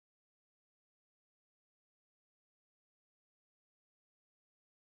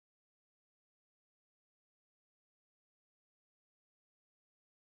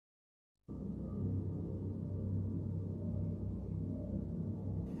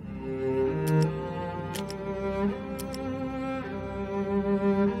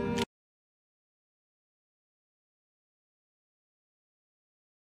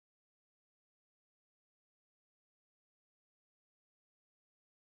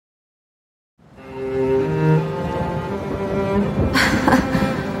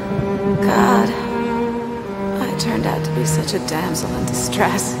such a damsel in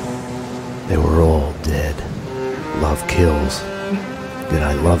distress. They were all dead. Love kills. Did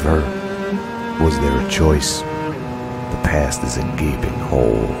I love her? Was there a choice? The past is a gaping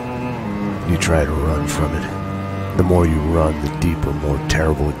hole. You try to run from it. The more you run, the deeper, more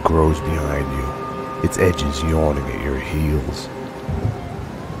terrible it grows behind you. Its edges yawning at your heels.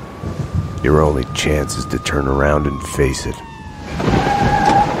 Your only chance is to turn around and face it.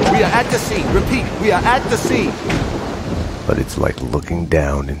 We are at the sea. Repeat, we are at the sea. But it's like looking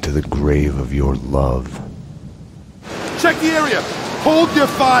down into the grave of your love. Check the area! Hold your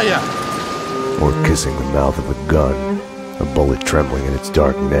fire! Or kissing the mouth of a gun, a bullet trembling in its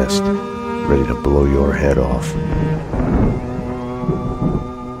dark nest, ready to blow your head off.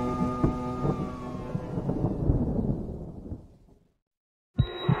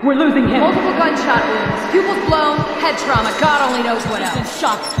 We're losing him. Multiple gunshot wounds. Pupils blown. Head trauma. God only knows what else. He's been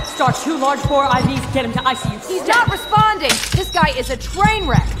shocked. Start 2 large bore IVs. Get him to ICU. He's not responding. This guy is a train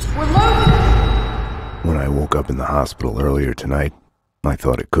wreck. We're losing. When I woke up in the hospital earlier tonight, I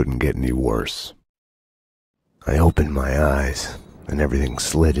thought it couldn't get any worse. I opened my eyes, and everything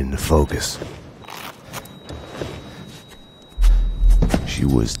slid into focus. She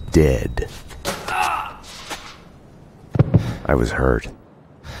was dead. I was hurt.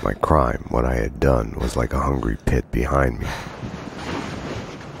 My crime, what I had done, was like a hungry pit behind me.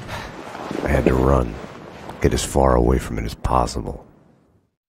 I had to run, get as far away from it as possible.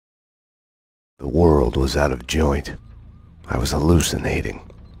 The world was out of joint. I was hallucinating.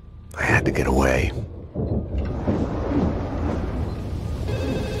 I had to get away.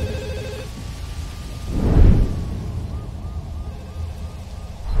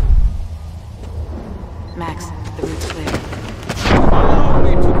 Max, the route's clear. Allow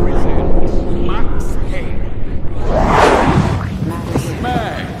me to present Max Payne. Max, here.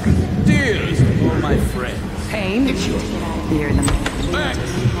 Max, dearest of all my friends. Payne? Get out of here in the morning. Max,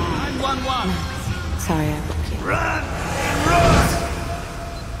 911. Sorry, I woke you. Run! Run!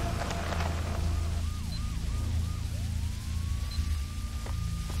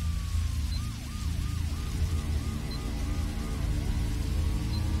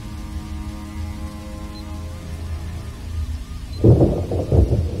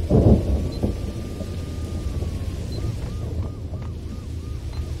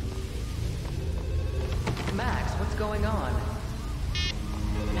 Max, what's going on?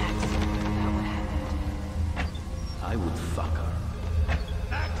 Max, about what happened? I would fuck her.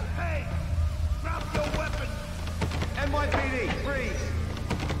 Max, hey! Drop your weapon! NYPD, freeze!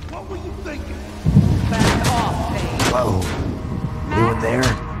 What were you thinking? Back off, Payne. Whoa. Anyone there?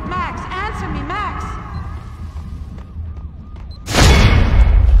 Max, answer me, Max!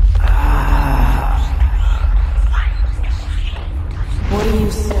 What are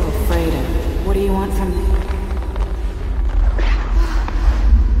you so afraid of? What do you want from me?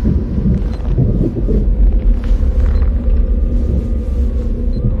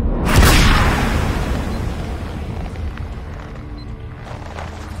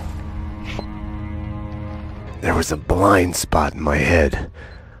 There was a blind spot in my head.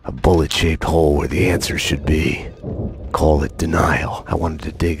 A bullet-shaped hole where the answer should be. Call it denial. I wanted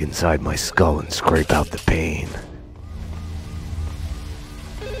to dig inside my skull and scrape out the pain.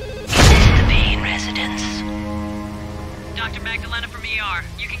 The Payne residence. Dr. Magdalena from ER.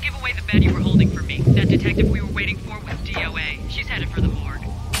 You can give away the bed you were holding for me. That detective we were waiting for was DOA. She's headed for the morgue.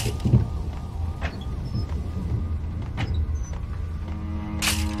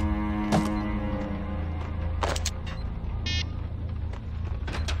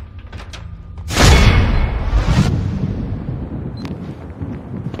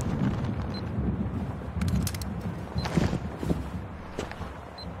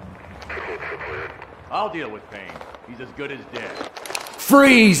 I'll deal with Payne. He's as good as dead.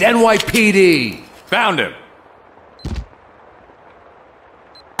 Freeze, NYPD! Found him!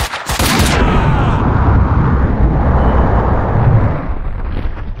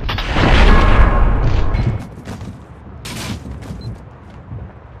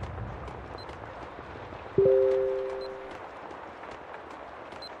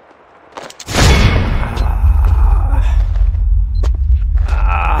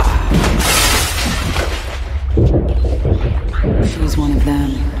 She's one of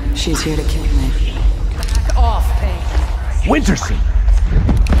them. She's here to kill me. Back off, Payne. Winterson!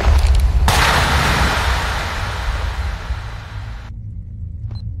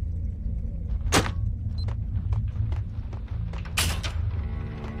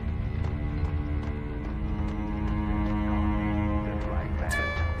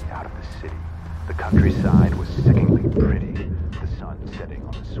 Out of the city, the countryside was sickeningly pretty, the sun setting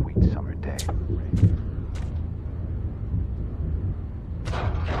on a sweet summer day.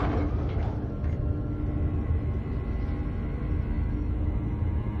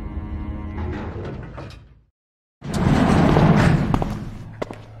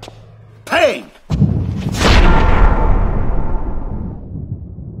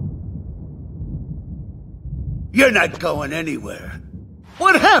 You're not going anywhere.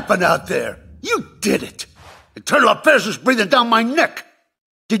 What happened out there? You did it. Eternal affairs was breathing down my neck.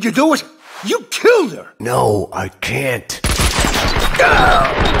 Did you do it? You killed her. No, I can't.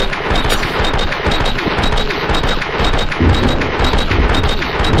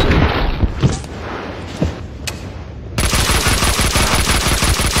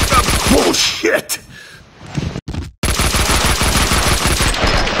 Bullshit!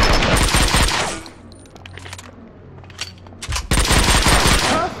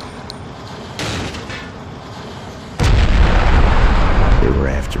 They were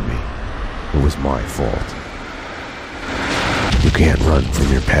after me. It was my fault. You can't run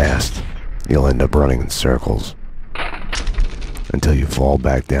from your past. You'll end up running in circles. Until you fall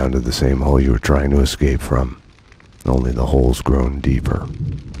back down to the same hole you were trying to escape from. Only the hole's grown deeper.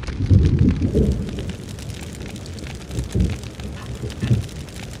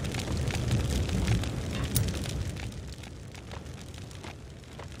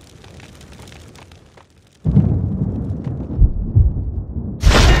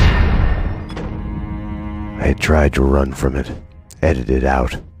 I had tried to run from it, edit it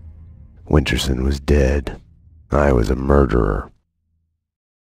out. Winterson was dead. I was a murderer.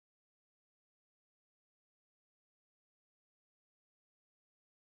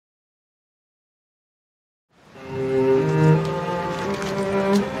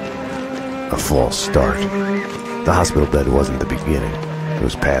 A false start. The hospital bed wasn't the beginning. It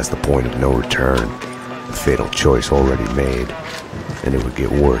was past the point of no return. The fatal choice already made. And it would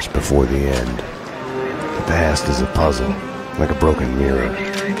get worse before the end. The past is a puzzle, like a broken mirror.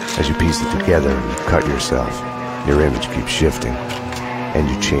 As you piece it together and you cut yourself, your image keeps shifting. And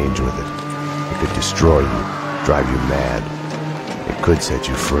you change with it. It could destroy you, drive you mad. It could set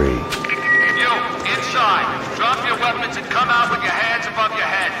you free. You, inside. Drop your weapons and come out with your hands above your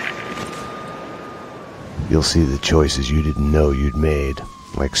head. You'll see the choices you didn't know you'd made,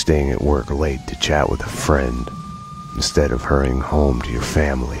 like staying at work late to chat with a friend, instead of hurrying home to your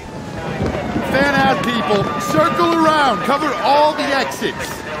family. Fan out, people! Circle around! Cover all the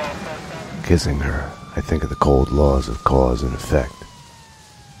exits! Kissing her, I think of the cold laws of cause and effect.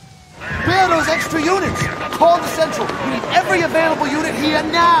 Where are those extra units? Call the Central! We need every available unit here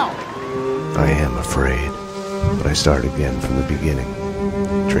now! I am afraid, but I start again from the beginning.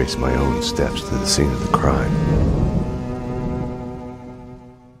 Trace my own steps to the scene of the crime.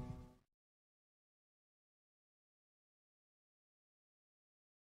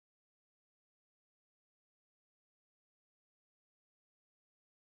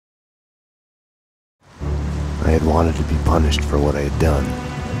 I had wanted to be punished for what I had done,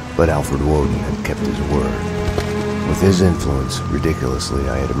 but Alfred Woden had kept his word. With his influence, ridiculously,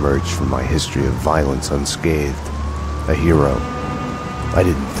 I had emerged from my history of violence unscathed. A hero. I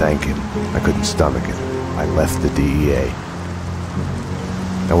didn't thank him. I couldn't stomach it. I left the DEA.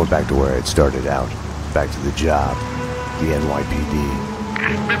 I went back to where I had started out. Back to the job. The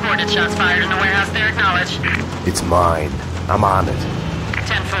NYPD. Reported shots fired in the warehouse there, acknowledged. It's mine. I'm on it.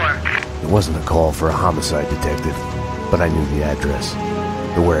 10-4. It wasn't a call for a homicide detective, but I knew the address.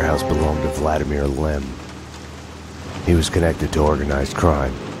 The warehouse belonged to Vladimir Lem. He was connected to organized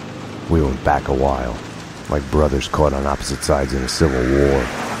crime. We went back a while, like brothers caught on opposite sides in a civil war.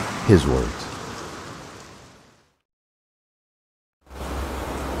 His words.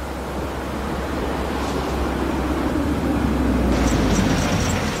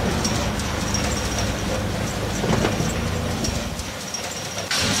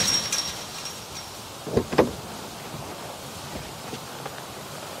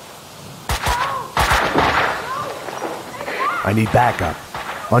 I need backup.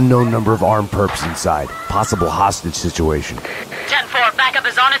 Unknown number of armed perps inside. Possible hostage situation. 10-4, backup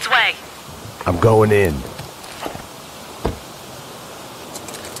is on its way. I'm going in.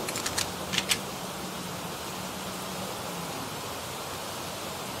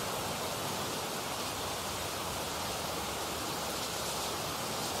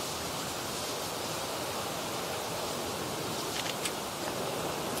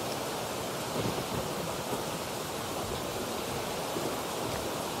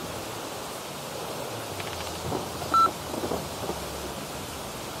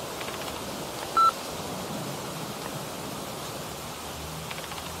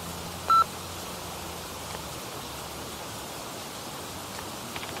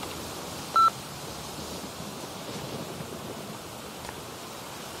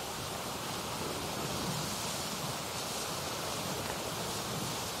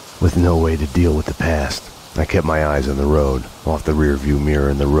 With no way to deal with the past, I kept my eyes on the road, off the rearview mirror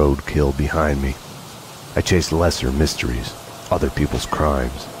and the roadkill behind me. I chased lesser mysteries, other people's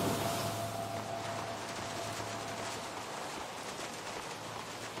crimes.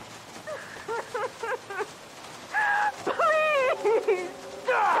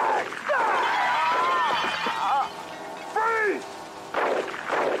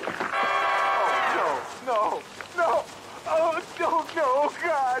 Oh,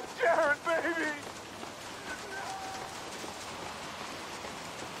 God, Jared, baby!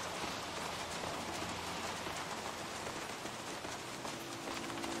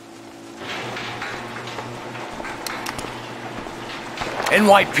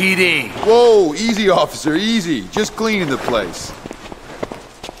 NYPD! Whoa, easy, officer, easy. Just cleaning the place.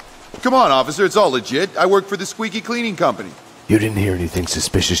 Come on, officer, it's all legit. I work for the Squeaky Cleaning Company. You didn't hear anything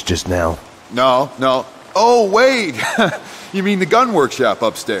suspicious just now? No. Oh, wait! You mean the gun workshop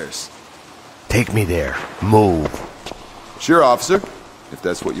upstairs? Take me there. Move. Sure, officer, if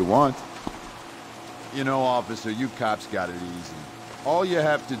that's what you want. You know, officer, you cops got it easy. All you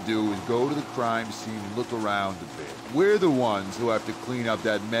have to do is go to the crime scene and look around a bit. We're the ones who have to clean up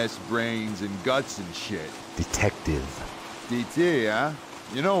that mess, brains and guts and shit. Detective. DT, huh?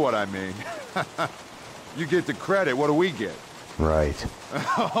 You know what I mean. You get the credit, what do we get? Right.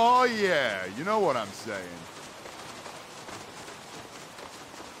 Oh yeah, you know what I'm saying.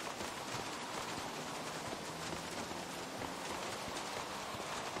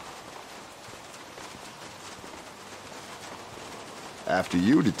 After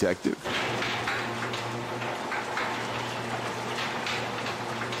you, detective.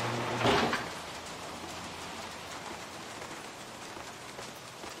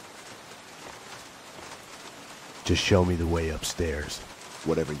 Just show me the way upstairs.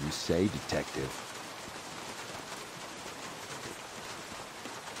 Whatever you say, detective.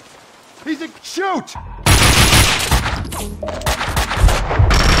 He's a... Shoot!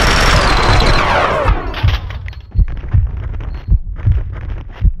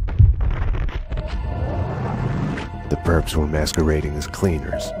 The perps were masquerading as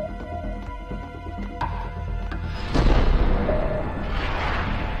cleaners.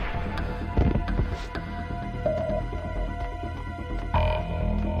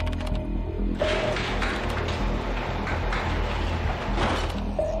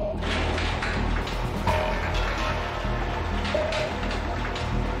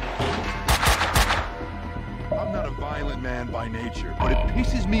 I'm not a violent man by nature, but it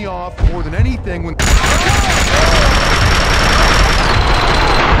pisses me off more than anything when...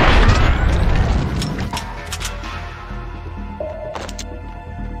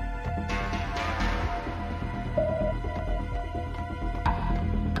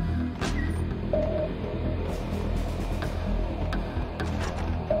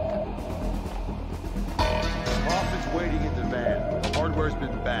 waiting in the van. The hardware's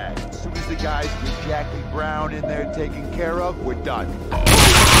been bad. As soon as the guys get Jackie Brown in there taken care of, we're done.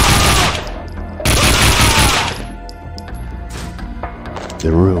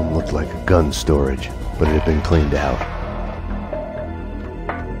 The room looked like a gun storage, but it had been cleaned out.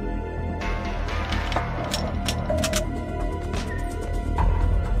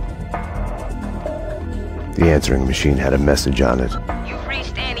 The answering machine had a message on it. You've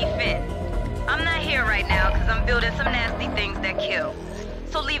reached Annie Finn. I'm not here right now because I'm building some nasty things that kill.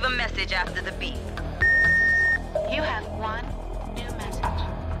 So leave a message after the beep. You have one new message.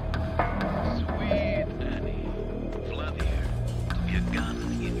 Sweet Annie. Flood here. To be a gun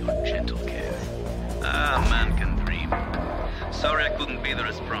in your gentle care. Ah, man can dream. Sorry I couldn't be there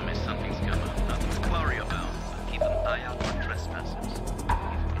as promised. Something's coming. Nothing to worry about. So keep an eye out for trespassers.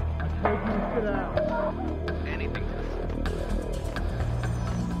 Sit down. Anything.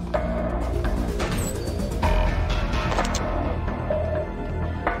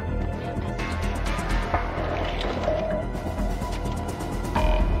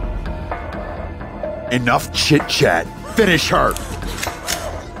 Enough chit-chat. Finish her.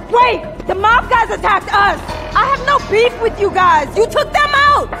 Wait! The mob guys attacked us! I have no beef with you guys! You took them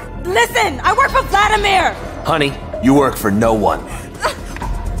out! Listen, I work for Vladimir! Honey, you work for no one.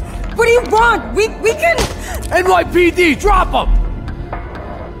 What do you want? We can... NYPD, drop him!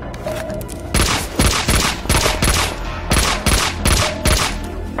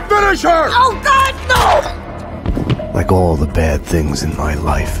 Finish her! Oh God, no! Like all the bad things in my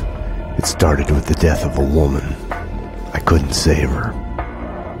life, it started with the death of a woman. I couldn't save her.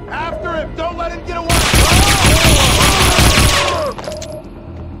 After him! Don't let him get away!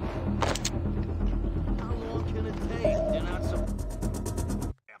 How long can it take? They're not so...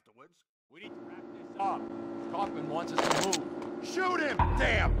 Afterwards, we need to wrap this up. Kaufman wants us to move. Shoot him!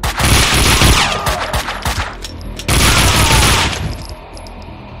 Damn!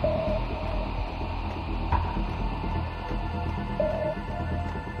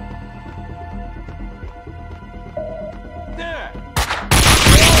 There!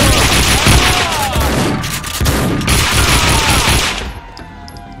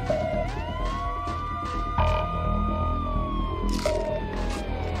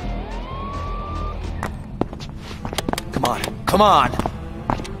 Come on.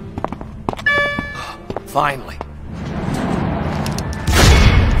 Finally.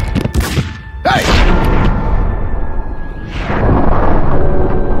 Hey!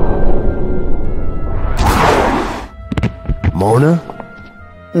 Mona?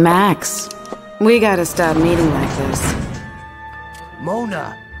 Max, we gotta stop meeting like this.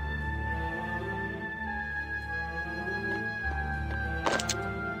 Mona!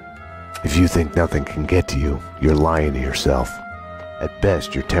 If you think nothing can get to you, you're lying to yourself. At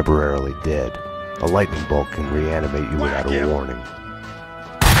best, you're temporarily dead. A lightning bolt can reanimate you without a warning.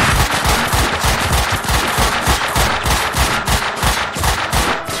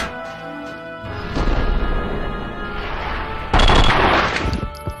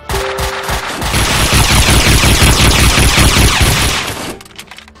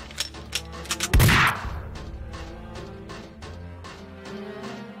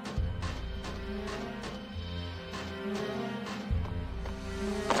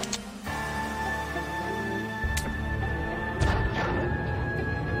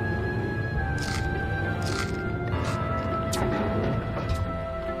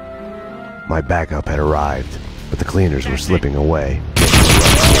 My backup had arrived, but the cleaners were slipping away.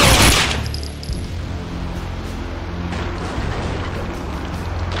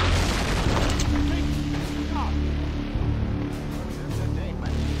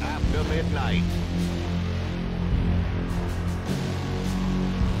 After midnight.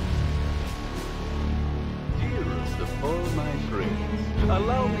 Dearest of all my friends,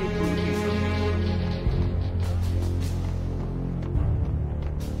 allow me to introduce you.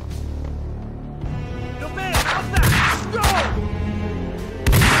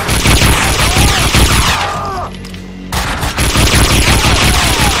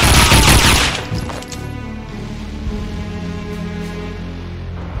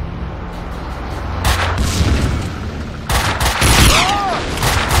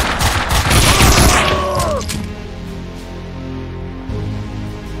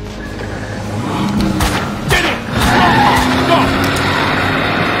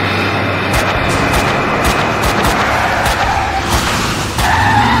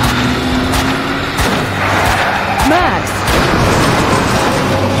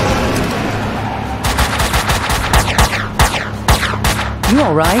 You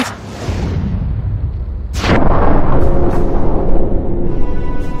all right?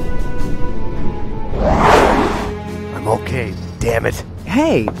 I'm okay, damn it.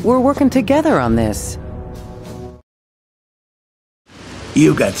 Hey, we're working together on this.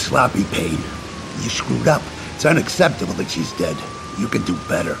 You got sloppy, Payne. You screwed up. It's unacceptable that she's dead. You can do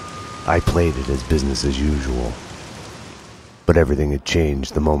better. I played it as business as usual. But everything had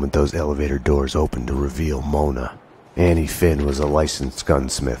changed the moment those elevator doors opened to reveal Mona. Annie Finn was a licensed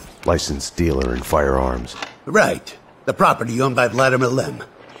gunsmith, licensed dealer in firearms. Right. The property owned by Vladimir Lem.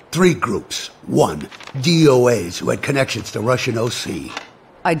 3 groups. 1, DOAs who had connections to Russian OC.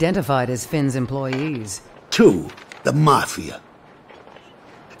 Identified as Finn's employees. 2, the Mafia.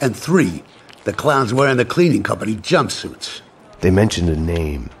 And 3, the clowns wearing the cleaning company jumpsuits. They mentioned a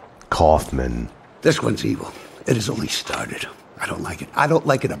name, Kaufman. This one's evil. It has only started. I don't like it. I don't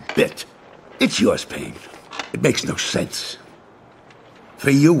like it a bit. It's yours, Payne. It makes no sense. For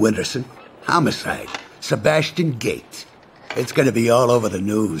you, Winterson, homicide, Sebastian Gates. It's gonna be all over the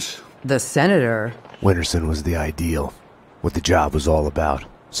news. The senator? Winterson was the ideal. What the job was all about.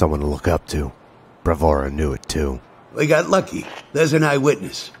 Someone to look up to. Bravura knew it too. We got lucky. There's an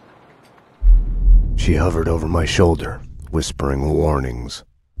eyewitness. She hovered over my shoulder, whispering warnings.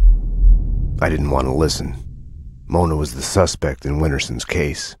 I didn't want to listen. Mona was the suspect in Winterson's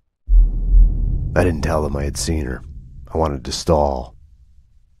case. I didn't tell them I had seen her. I wanted to stall.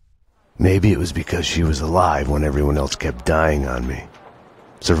 Maybe it was because she was alive when everyone else kept dying on me.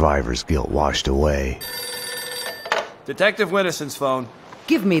 Survivor's guilt washed away. Detective Winterson's phone.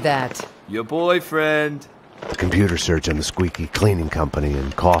 Give me that. Your boyfriend. The computer search on the squeaky cleaning company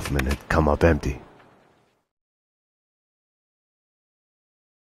and Kaufman had come up empty.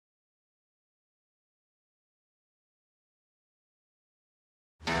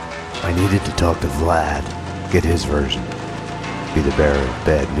 I needed to talk to Vlad, get his version, be the bearer of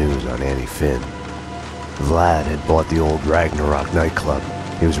bad news on Annie Finn. Vlad had bought the old Ragnarok nightclub.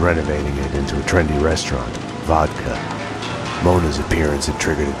 He was renovating it into a trendy restaurant, Vodka. Mona's appearance had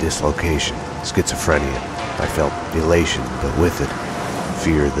triggered a dislocation, schizophrenia. I felt elation, but with it,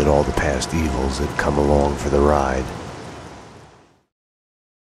 fear that all the past evils had come along for the ride.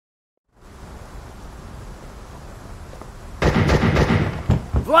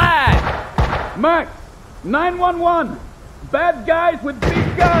 Vlad! Max! 911! Bad guys with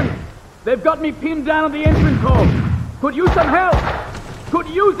big guns! They've got me pinned down at the entrance hall! Could use some help! Could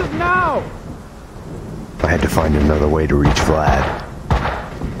use it now! I had to find another way to reach Vlad.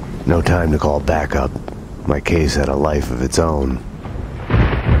 No time to call backup. My case had a life of its own.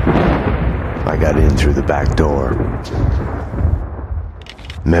 I got in through the back door.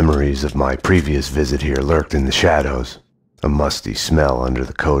 Memories of my previous visit here lurked in the shadows, a musty smell under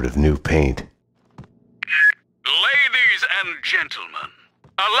the coat of new paint. Ladies and gentlemen,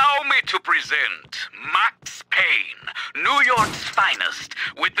 allow me to present Max Payne, New York's finest,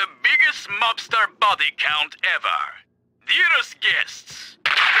 with the biggest mobster body count ever. Dearest guests,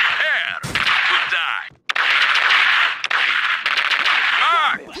 prepare to die.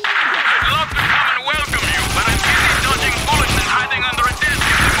 Max, I'd love to come and welcome you, but I'm busy dodging bullets and hiding under a desk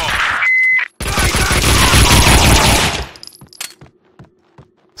at the moment.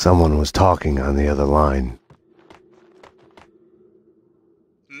 Someone was talking on the other line.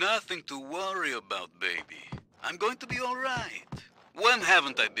 Nothing to worry about, baby. I'm going to be alright. When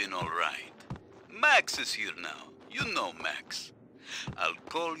haven't I been alright? Max is here now. You know Max. I'll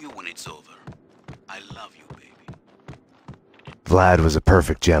call you when it's over. I love you, baby. Vlad was a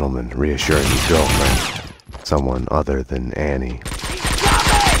perfect gentleman, reassuring his girlfriend. Someone other than Annie.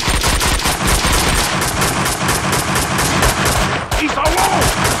 He's alone!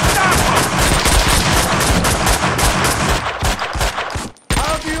 Stop him!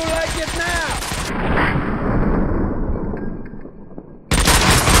 How do you like it now?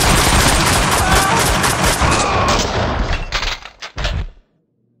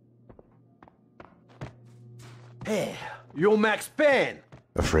 Hey, you Max Payne?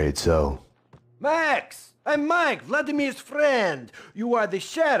 Afraid so. Max! I'm Mike, Vladimir's friend. You are the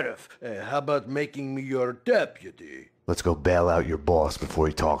sheriff. How about making me your deputy? Let's go bail out your boss before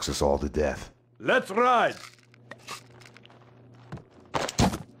he talks us all to death. Let's ride!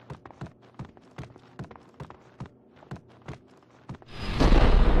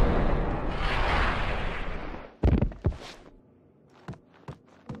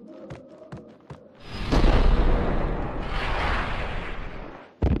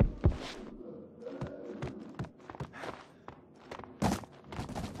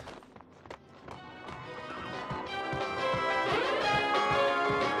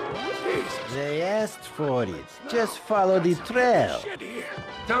 They asked for it. Just follow the trail. Shit here.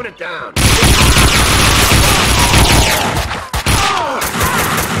 Tone it down.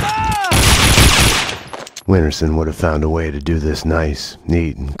 Winterson would have found a way to do this nice,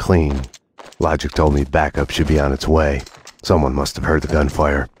 neat, and clean. Logic told me backup should be on its way. Someone must have heard the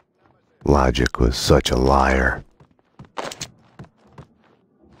gunfire. Logic was such a liar.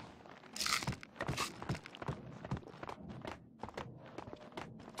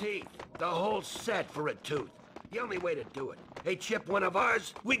 Teeth. The whole set for a tooth. The only way to do it. Hey, chip one of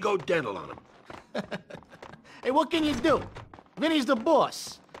ours, we go dental on him. Hey, what can you do? Vinny's the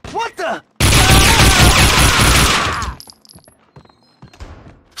boss. What the?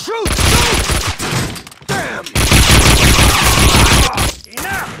 Shoot! Shoot! Damn!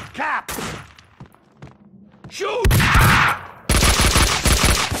 Enough, Cap! Shoot!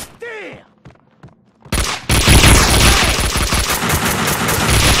 Damn!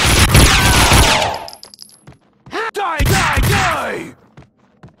 Die, die, die!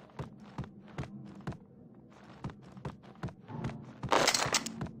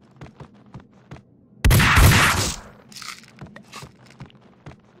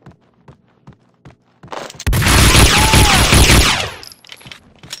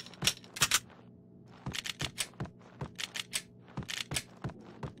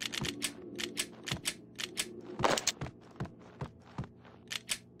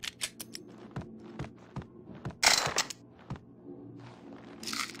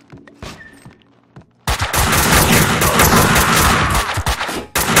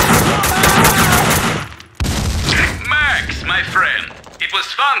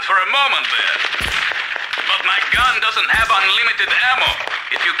 fun for a moment there. But my gun doesn't have unlimited ammo.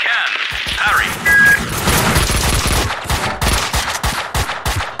 If you can, hurry.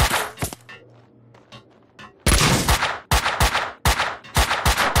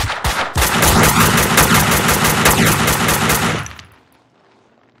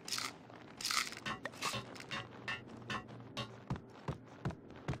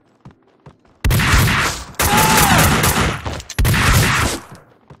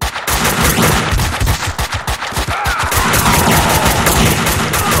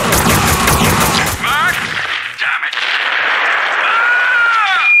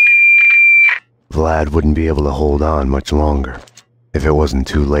 Vlad wouldn't be able to hold on much longer, if it wasn't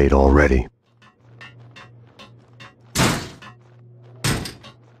too late already.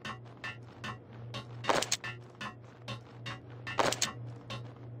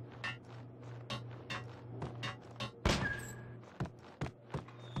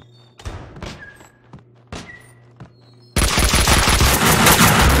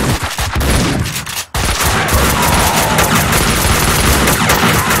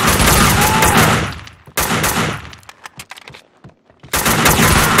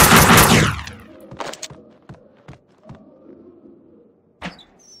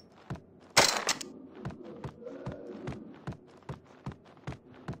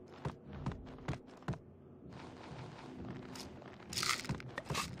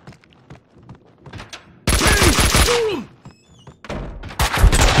 Fool him!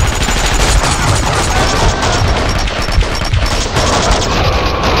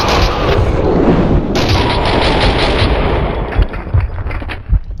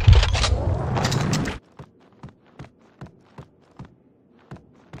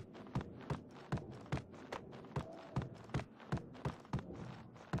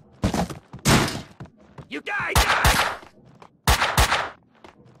 You die!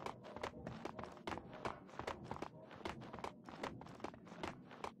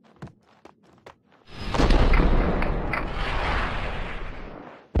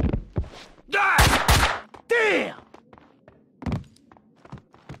 Damn!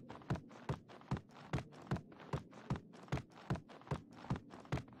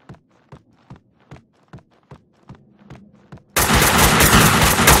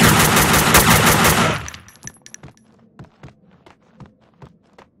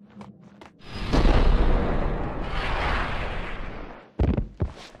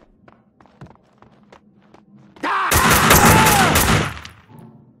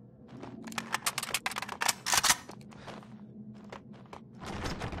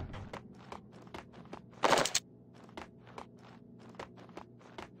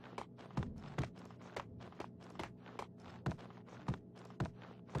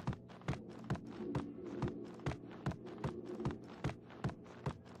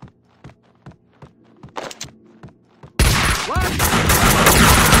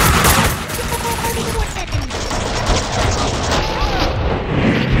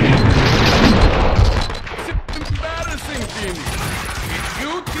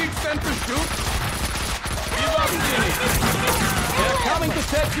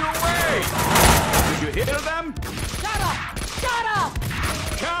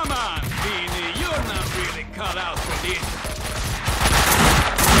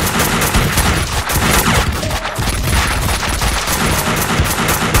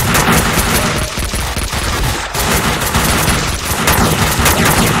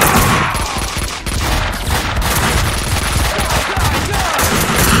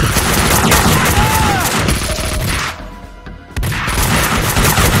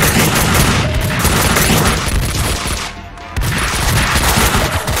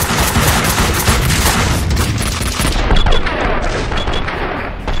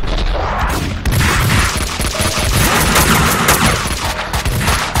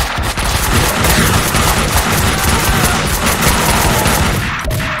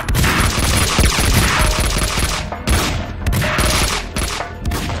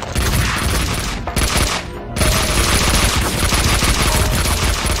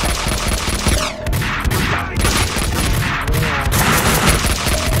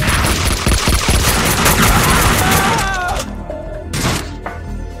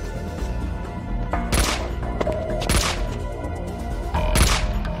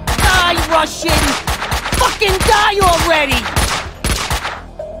 Russian! Fucking die already!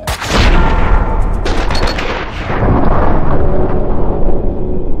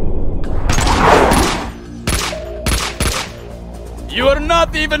 You're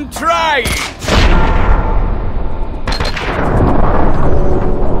not even trying!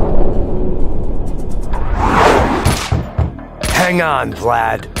 Hang on,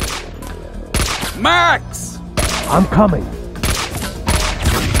 Vlad. Max! I'm coming.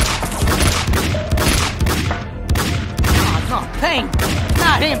 Payne!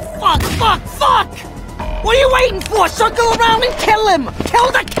 Not him! Fuck! Fuck! Fuck! What are you waiting for? Circle around and kill him!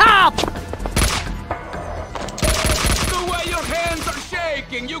 Kill the cop! The way your hands are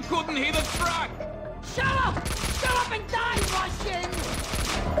shaking, you couldn't hit a truck! Shut up! Shut up and die, Russian!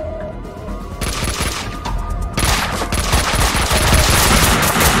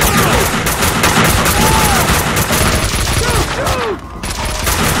 Shoot!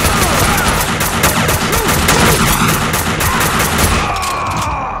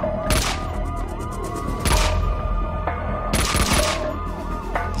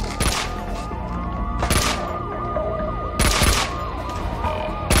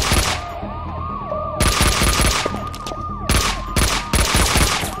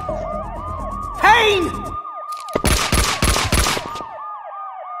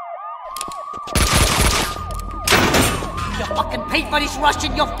 You fucking pay for this,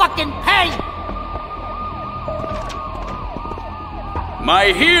 Russian! You fucking pay!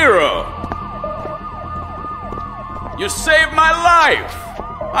 My hero! You saved my life!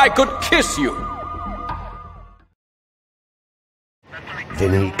 I could kiss you!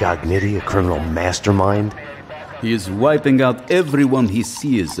 Vinny Gognitti, a criminal mastermind? He is wiping out everyone he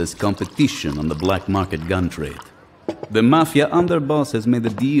sees as competition on the black market gun trade. The mafia underboss has made a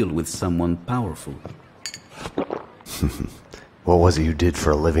deal with someone powerful. What was it you did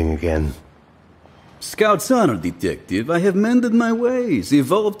for a living again? Scout's honor, detective. I have mended my ways,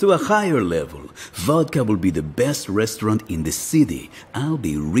 evolved to a higher level. Vodka will be the best restaurant in the city. I'll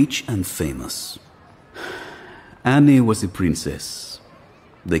be rich and famous. Annie was a princess.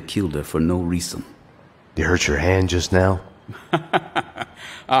 They killed her for no reason. You hurt your hand just now?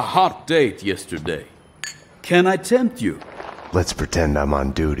 A hot date yesterday. Can I tempt you? Let's pretend I'm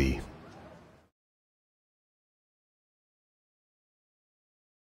on duty.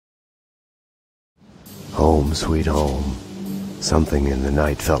 Home, sweet home. Something in the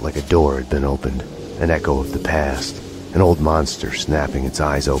night felt like a door had been opened, an echo of the past, an old monster snapping its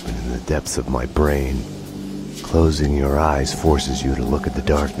eyes open in the depths of my brain. Closing your eyes forces you to look at the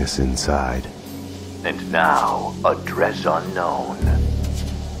darkness inside. And now, address unknown.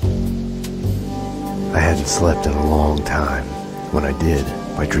 I hadn't slept in a long time. When I did,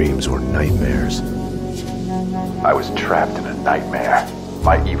 my dreams were nightmares. I was trapped in a nightmare.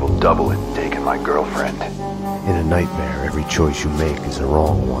 My evil double had taken my girlfriend. In a nightmare, every choice you make is a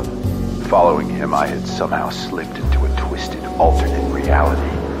wrong one. Following him, I had somehow slipped into a twisted alternate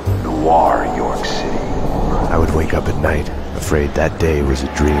reality. Noir, York City. I would wake up at night, afraid that day was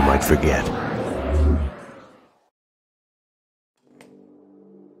a dream I'd forget.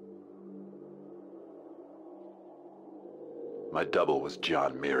 My double was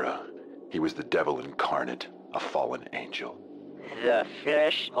John Mira. He was the devil incarnate, a fallen angel. The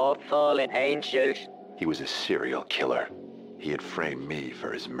flesh of fallen angels. He was a serial killer. He had framed me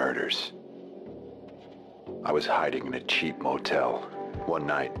for his murders. I was hiding in a cheap motel. One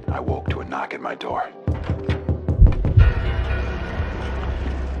night, I woke to a knock at my door.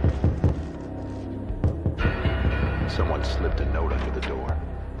 Someone slipped a note under the door.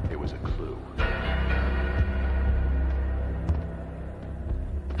 It was a clue.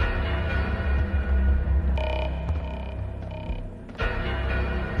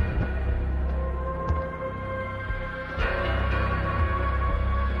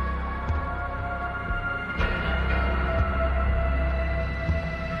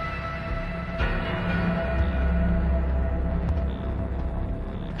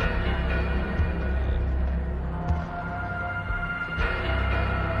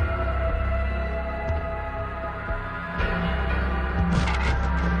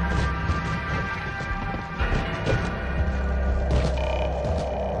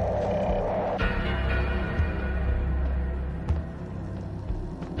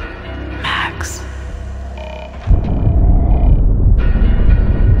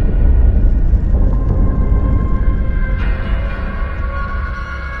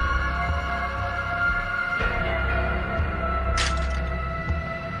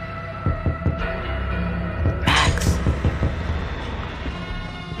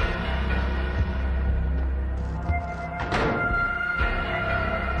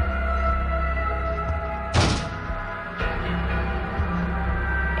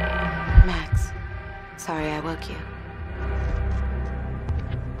 Sorry I woke you.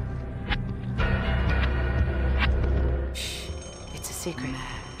 Shh. It's a secret.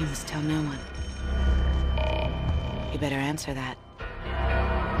 You must tell no one. You better answer that.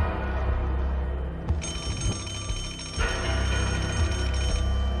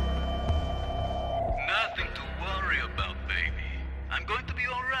 Nothing to worry about, baby. I'm going to be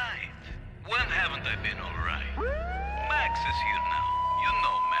alright. When haven't I been alright? Max is here now. You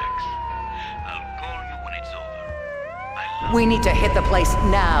know Max. I'll call you when it's over. We need to hit the place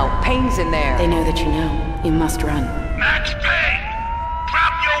now. Payne's in there. They know that you know. You must run. Max Payne!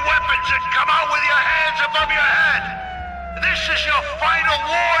 Drop your weapons and come out with your hands above your head! This is your final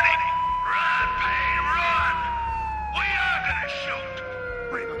warning! Run, Payne, run! We are gonna shoot!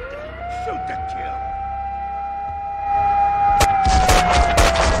 Bring him down. Shoot to kill.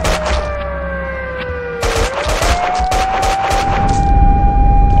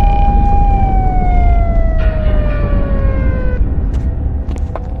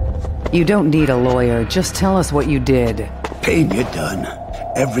 You don't need a lawyer. Just tell us what you did. Payne, you're done.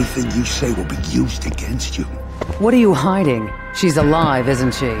 Everything you say will be used against you. What are you hiding? She's alive,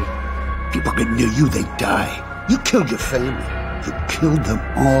 isn't she? People get near you, they die. You killed your family. You killed them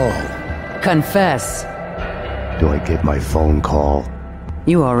all. Confess. Do I get my phone call?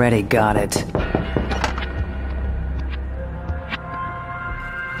 You already got it.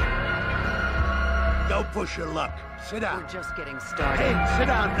 Don't push your luck. Sit down. We're just getting started. Hey, sit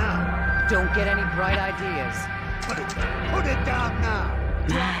down now. Don't get any bright ideas. Put it down. Put it down now.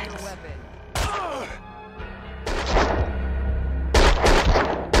 Drop your weapon.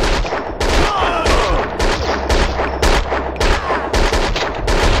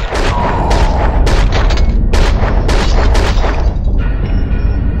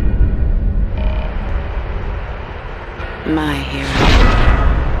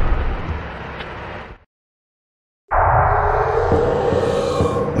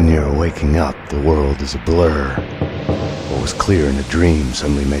 waking up, the world is a blur. What was clear in a dream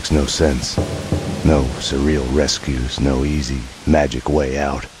suddenly makes no sense. No surreal rescues, no easy, magic way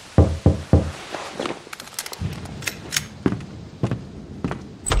out.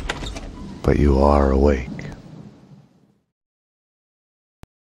 But you are awake.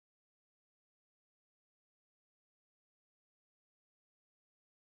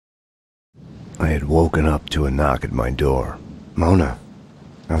 I had woken up to a knock at my door. Mona,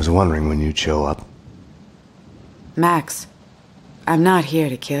 I was wondering when you'd show up. Max, I'm not here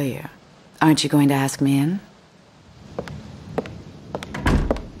to kill you. Aren't you going to ask me in?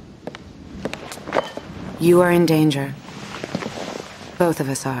 You are in danger. Both of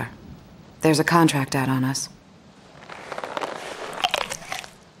us are. There's a contract out on us.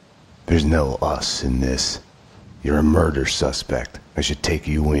 There's no us in this. You're a murder suspect. I should take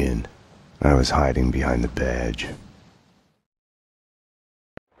you in. I was hiding behind the badge.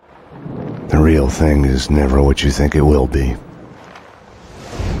 The real thing is never what you think it will be.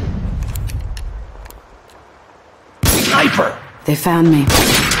 Sniper! They found me.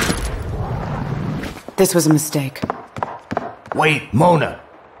 This was a mistake. Wait, Mona!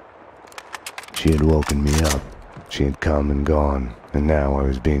 She had woken me up. She had come and gone, and now I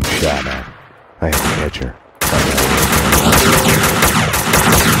was being shot at. I had to catch her.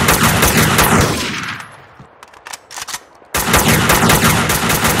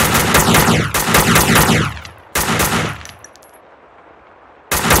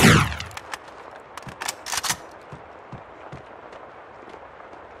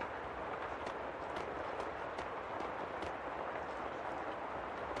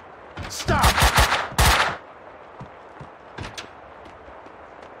 Stop!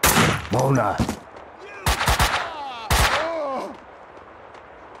 Mona!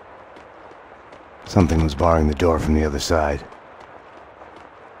 Something was barring the door from the other side.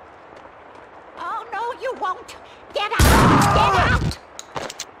 Oh, no, you won't. Get out! Get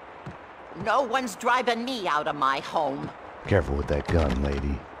out! No one's driving me out of my home. Careful with that gun,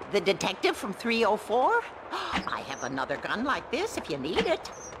 lady. The detective from 304? I have another gun like this if you need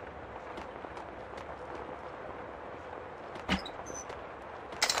it.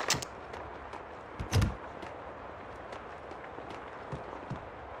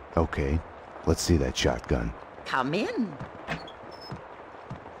 Okay, let's see that shotgun. Come in.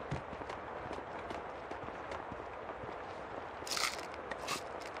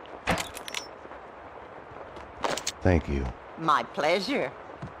 Thank you. My pleasure.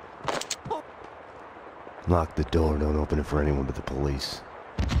 Lock the door, don't open it for anyone but the police.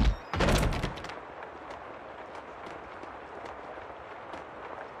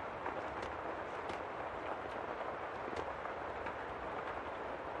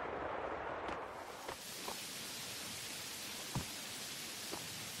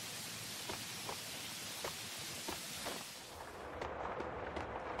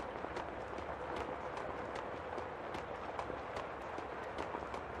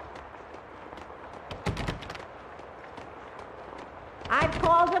 I've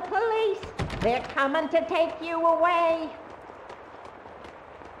called the police. They're coming to take you away.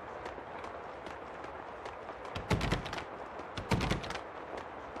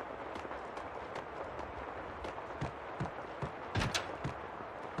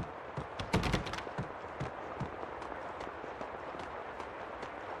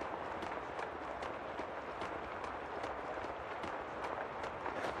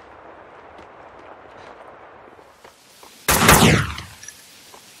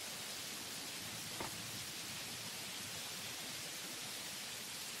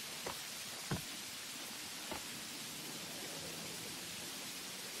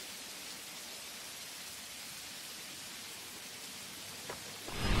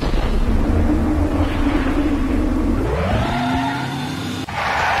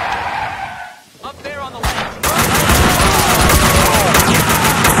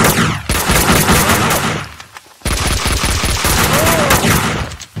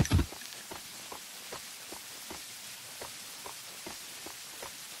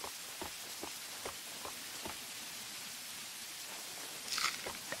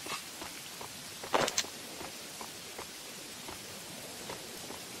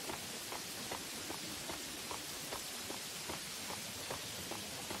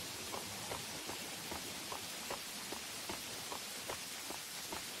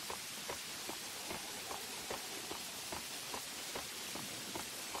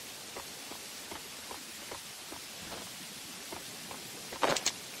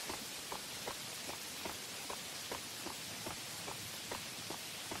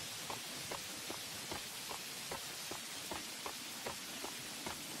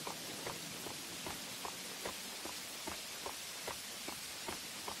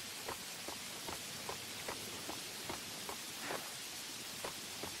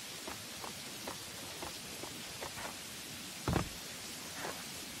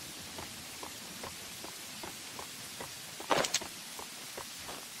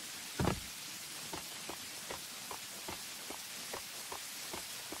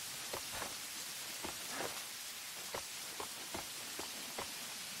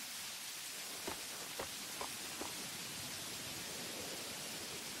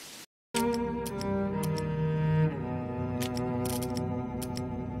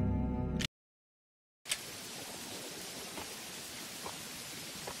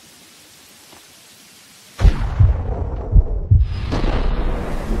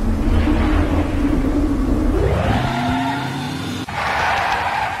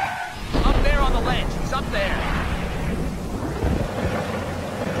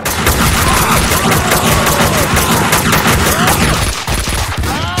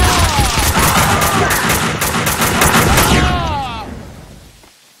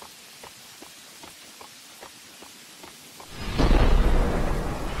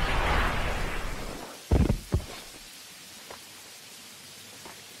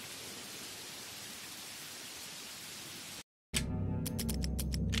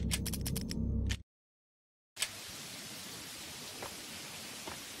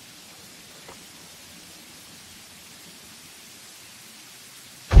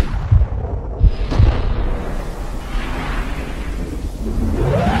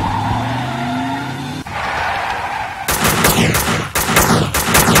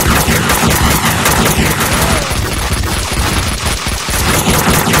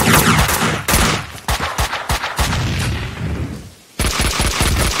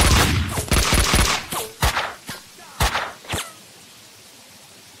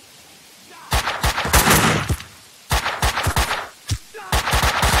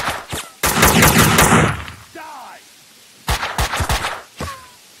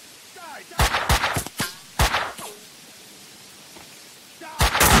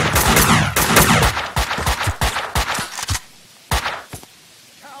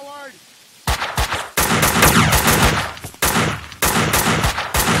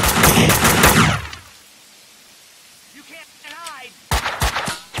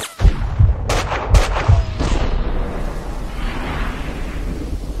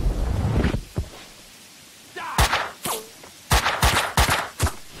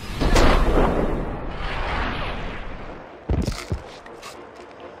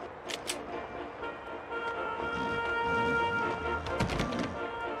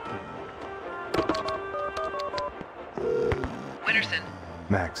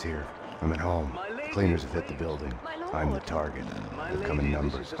 Max here. I'm at home. Cleaners have hit the building. I'm the target. They've come in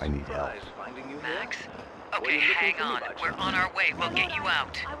numbers. I need help. Max? Okay, hang on. We're on our way. We'll get you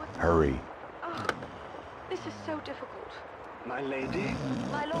out. Hurry. This is so difficult. My lady?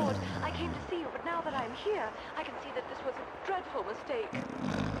 My lord, I came to see you, but now that I'm here, I can see that this was a dreadful mistake.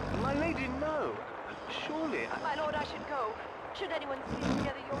 My lady, no. Surely My lord, I should go. Should anyone see us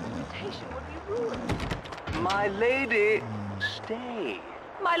together, your reputation would be ruined. My lady, stay.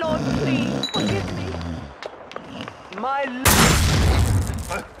 My lord, please, forgive me. My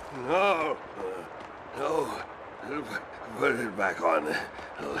No. No. Put it back on.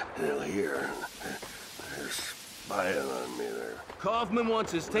 Here. They're spying on me there. Kaufman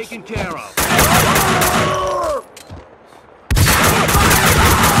wants us taken care of.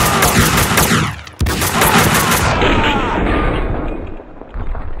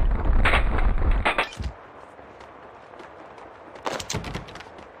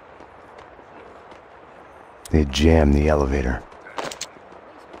 They jammed the elevator.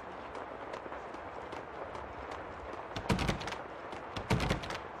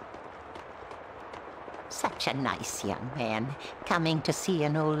 Such a nice young man, coming to see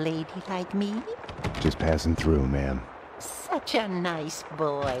an old lady like me. Just passing through, ma'am. Such a nice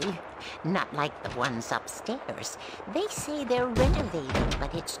boy. Not like the ones upstairs. They say they're renovating,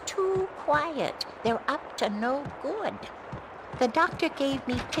 but it's too quiet. They're up to no good. The doctor gave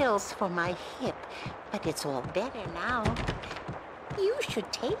me pills for my hip, but it's all better now. You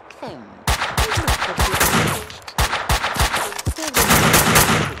should take them. You look a bit aged.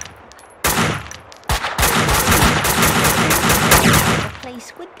 The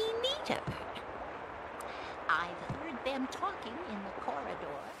place would be neater. I've heard them talking in the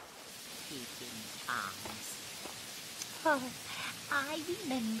corridor. Keeping Toms. Oh, I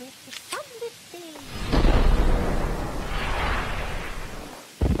remember the sunlit days.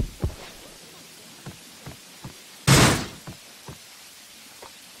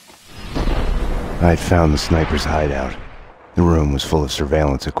 I'd found the sniper's hideout. The room was full of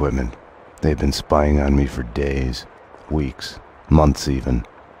surveillance equipment. They'd been spying on me for days, weeks, months even.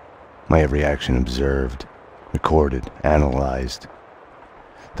 My every action observed, recorded, analyzed.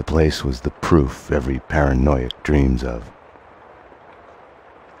 The place was the proof every paranoiac dreams of.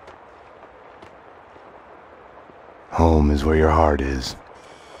 Home is where your heart is.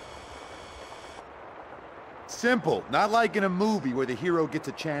 Simple, not like in a movie where the hero gets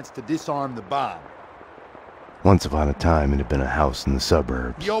a chance to disarm the bomb. Once upon a time, it had been a house in the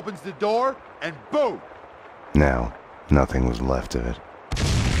suburbs. He opens the door, and boom! Now, nothing was left of it.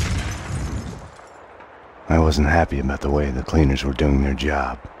 I wasn't happy about the way the cleaners were doing their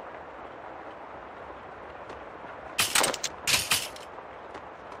job.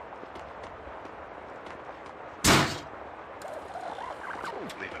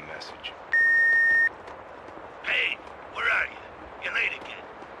 Leave a message. Hey, where are you? You're late again.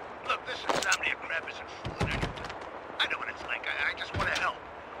 Look, this insomnia crap isn't fooling anyone. I know what it's like. I just want to help.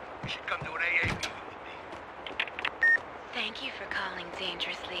 You should come to an AA meeting with me. Thank you for calling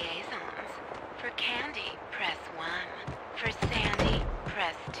Dangerous Liaisons. For Candy, press 1. For Sandy,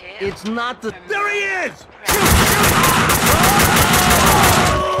 press 2. It's not the... There he is! Press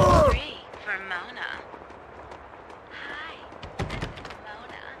 3 for Mona. Hi, this is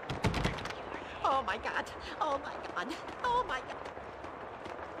Mona. Oh my god. Oh my god. Oh my god.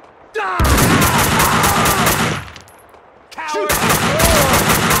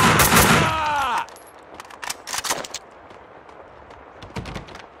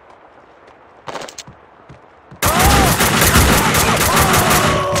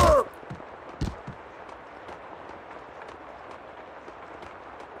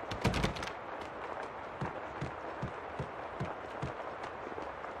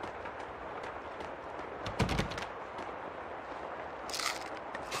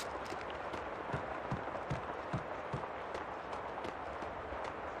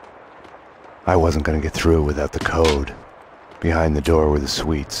 I wasn't gonna get through without the code. Behind the door were the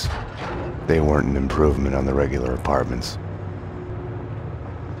suites. They weren't an improvement on the regular apartments.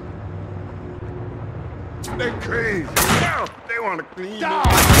 They're crazy. Now they want to clean me.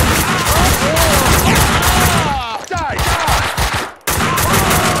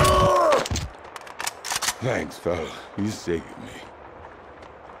 Thanks, fella. You saved me.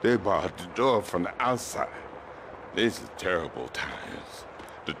 They barred the door from the outside. This is terrible times.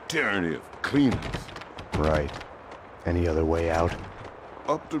 The tyranny of cleaners. Right. Any other way out?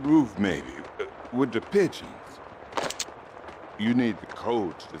 Up the roof, maybe, with the pigeons. You need the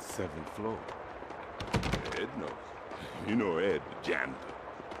code to the 7th floor. Ed knows. You know Ed, the janitor.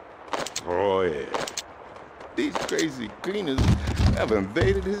 Oh, Ed. These crazy cleaners have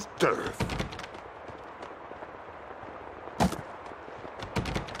invaded his turf.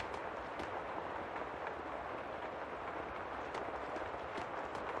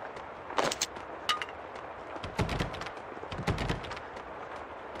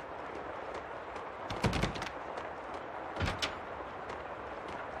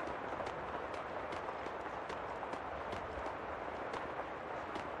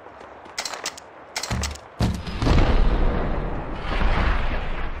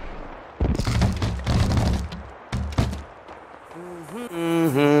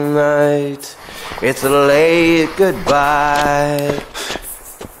 Night, it's a late goodbye.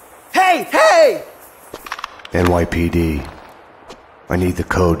 Hey, hey! NYPD. I need the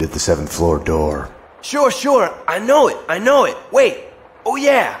code to the 7th floor door. Sure, I know it. Wait, oh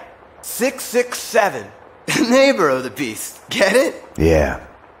yeah, 667. Neighbor of the beast, get it? Yeah,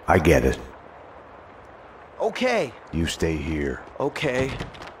 I get it. Okay. You stay here. Okay.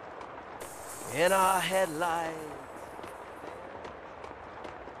 In our headlights.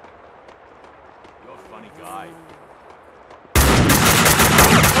 You're a funny guy.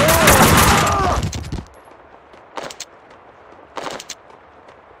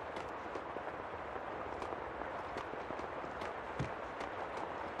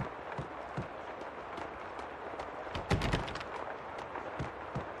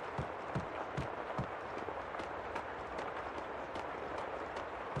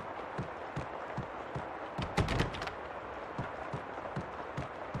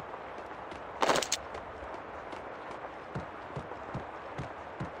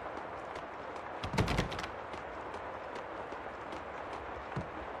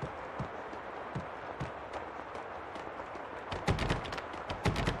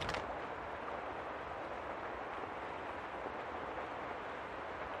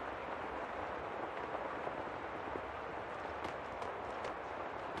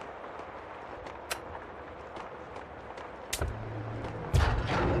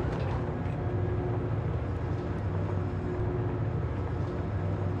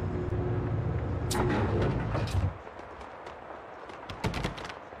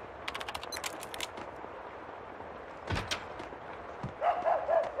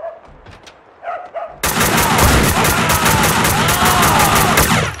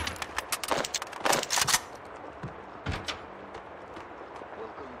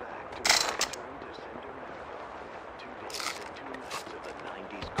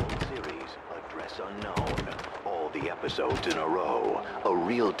 Unknown. All the episodes in a row. A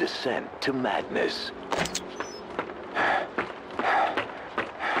real descent to madness.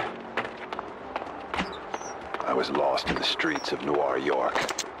 I was lost in the streets of Noir York.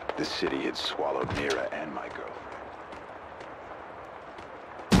 The city had swallowed Mira and my girlfriend.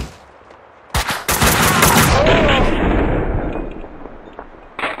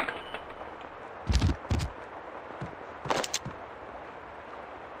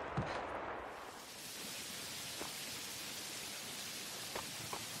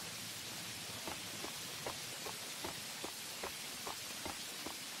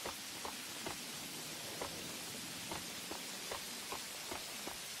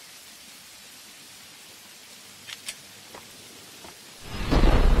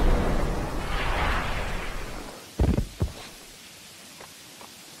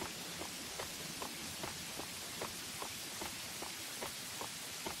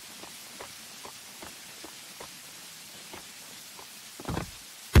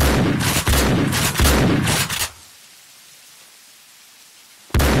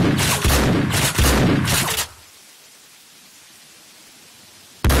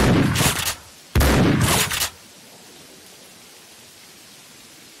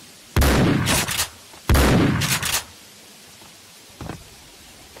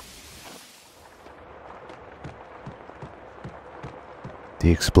 The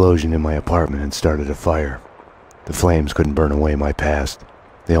explosion in my apartment had started a fire. The flames couldn't burn away my past.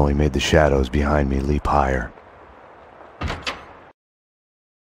 They only made the shadows behind me leap higher.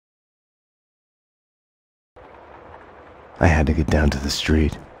 I had to get down to the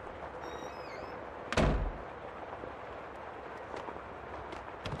street.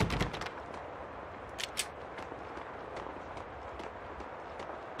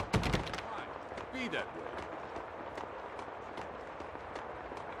 Be that way.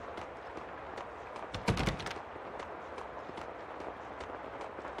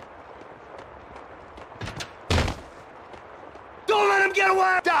 Don't let him get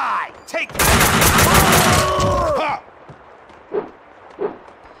away! Die! Take that! Ha!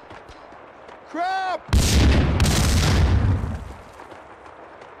 Crap!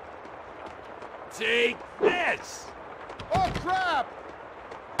 Take this! Oh, crap!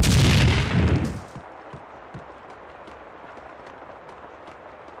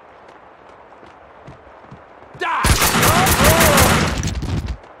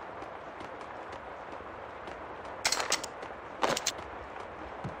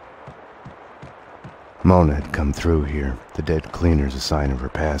 Mona had come through here. The dead cleaner's a sign of her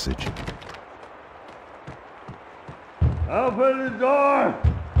passage. Open the door!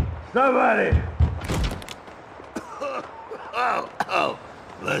 Somebody! Oh,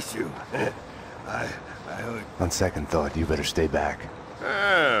 bless you. I On second thought, you better stay back.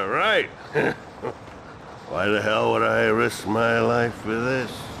 Ah, right. Why the hell would I risk my life for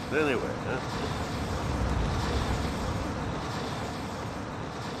this? Anyway, huh?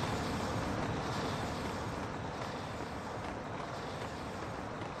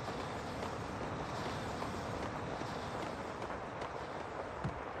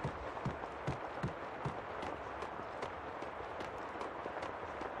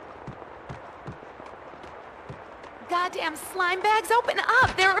 Goddamn slime bags, open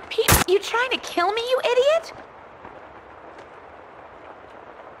up! There are people. You trying to kill me, you idiot?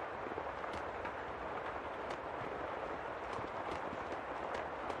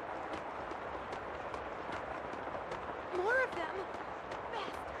 More of them.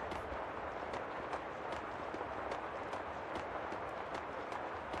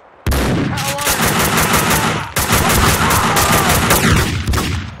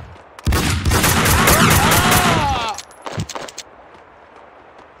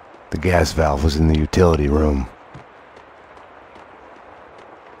 The gas valve was in the utility room.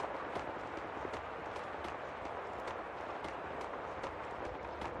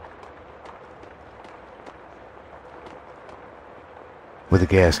 With the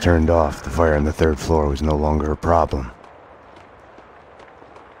gas turned off, the fire on the third floor was no longer a problem.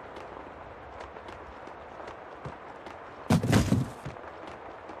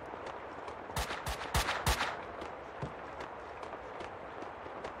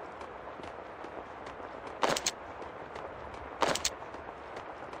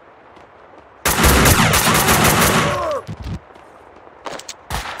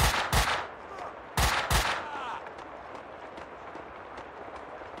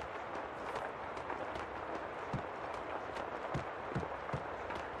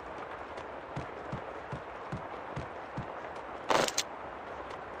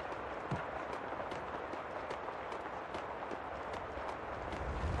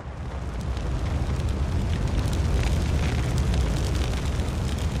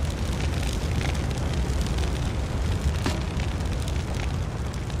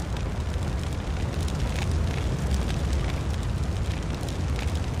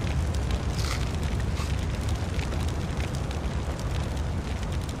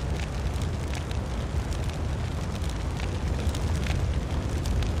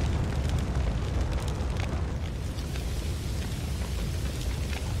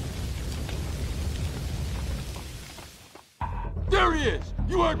 There he is!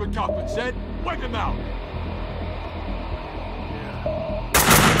 You heard what Kaufman said! Wipe him out!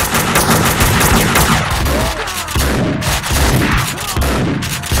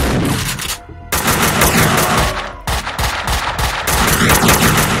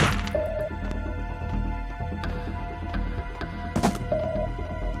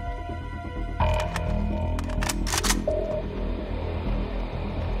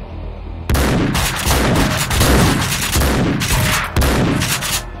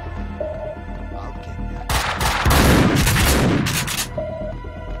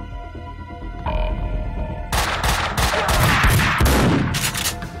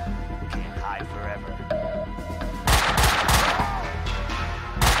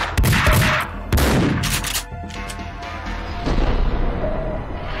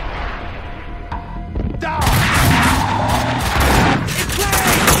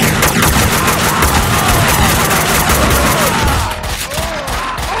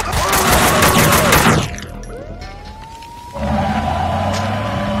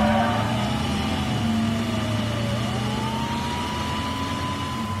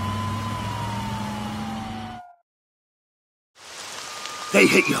 They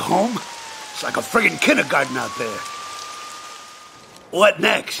hit you home? It's like a friggin' kindergarten out there. What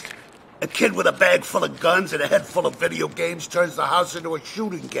next? A kid with a bag full of guns and a head full of video games turns the house into a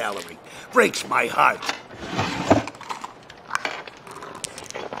shooting gallery. Breaks my heart.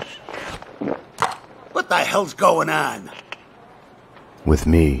 What the hell's going on? With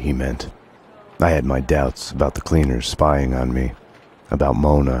me, he meant. I had my doubts about the cleaners spying on me, about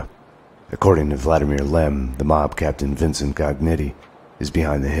Mona. According to Vladimir Lem, the mob captain Vincent Gognitti is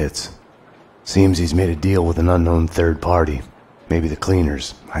behind the hits. Seems he's made a deal with an unknown third party. Maybe the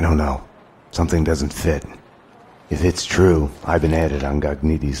cleaners. I don't know. Something doesn't fit. If it's true, I've been added on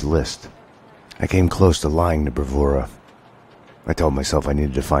Gagniti's list. I came close to lying to Bravura. I told myself I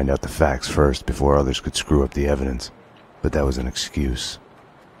needed to find out the facts first before others could screw up the evidence. But that was an excuse.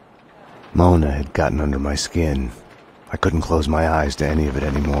 Mona had gotten under my skin. I couldn't close my eyes to any of it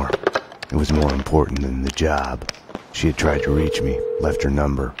anymore. It was more important than the job. She had tried to reach me, left her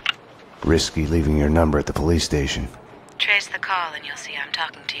number. Risky leaving your number at the police station. Trace the call and you'll see I'm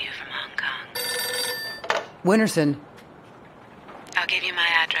talking to you from Hong Kong. Winterson. I'll give you my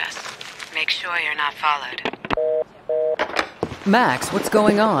address. Make sure you're not followed. Max, what's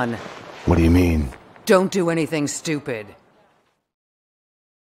going on? What do you mean? Don't do anything stupid.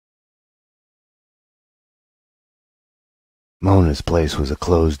 Mona's place was a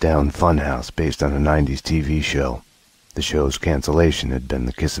closed-down funhouse based on a 90s TV show. The show's cancellation had been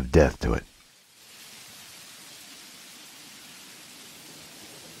the kiss of death to it.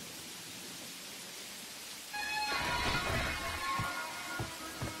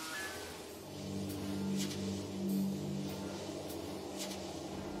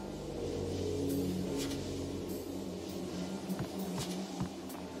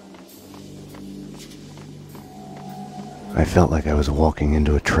 I felt like I was walking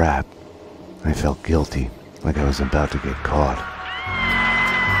into a trap. I felt guilty, like I was about to get caught.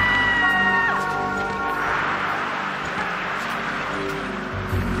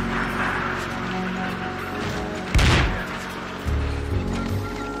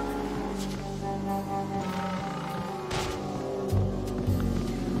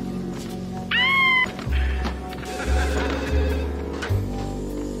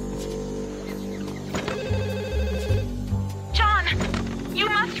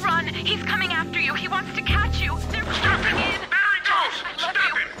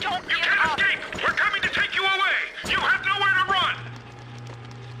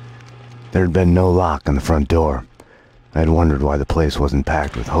 There had been no lock on the front door. I had wondered why the place wasn't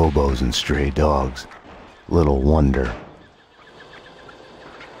packed with hobos and stray dogs. Little wonder.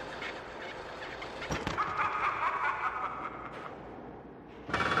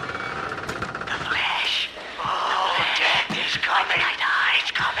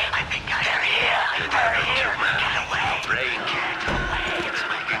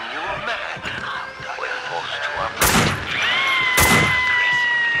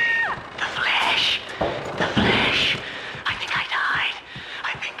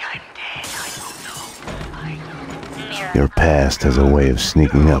 Your past has a way of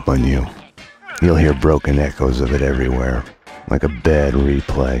sneaking up on you. You'll hear broken echoes of it everywhere, like a bad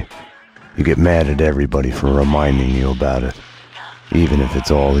replay. You get mad at everybody for reminding you about it, even if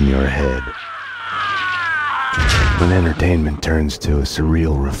it's all in your head. When entertainment turns to a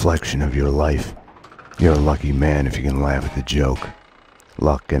surreal reflection of your life, you're a lucky man if you can laugh at the joke.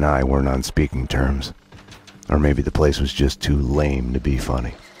 Luck and I weren't on speaking terms. Or maybe the place was just too lame to be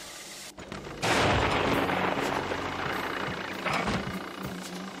funny.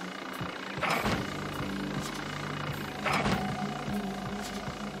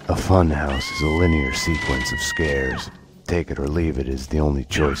 A funhouse is a linear sequence of scares. Take it or leave it is the only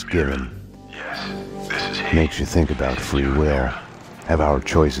choice given. Makes you think about free will. Have our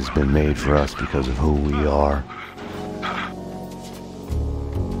choices been made for us because of who we are?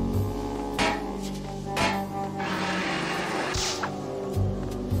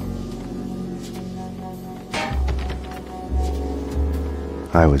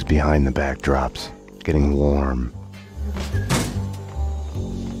 I was behind the backdrops, getting warm.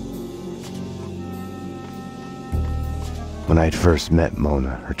 When I'd first met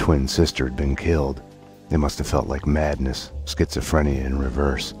Mona, her twin sister had been killed. It must have felt like madness, schizophrenia in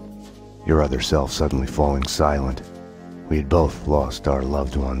reverse. Your other self suddenly falling silent. We had both lost our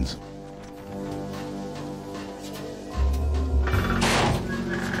loved ones.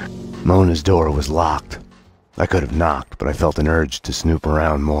 Mona's door was locked. I could have knocked, but I felt an urge to snoop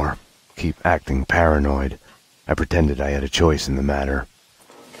around more, keep acting paranoid. I pretended I had a choice in the matter.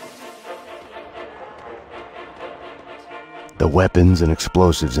 The weapons and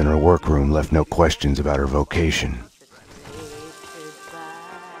explosives in her workroom left no questions about her vocation.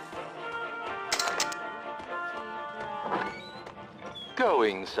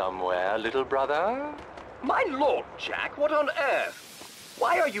 Going somewhere, little brother? My lord, Jack, what on earth?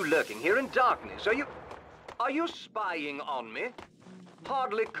 Why are you lurking here in darkness? Are you spying on me?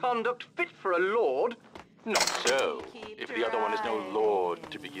 Hardly conduct fit for a lord. Not so, if the other one is no lord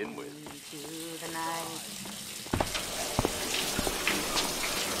to begin with.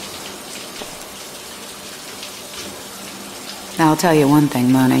 I'll tell you one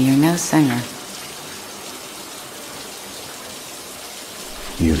thing, Mona, you're no singer.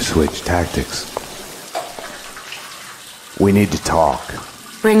 You've switched tactics. We need to talk.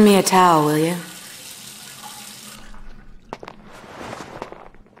 Bring me a towel, will you?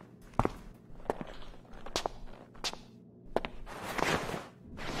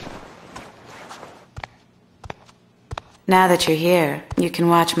 Now that you're here, you can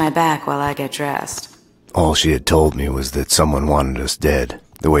watch my back while I get dressed. All she had told me was that someone wanted us dead.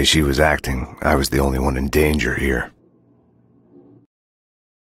 The way she was acting, I was the only one in danger here.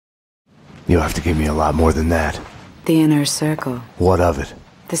 You have to give me a lot more than that. The Inner Circle. What of it?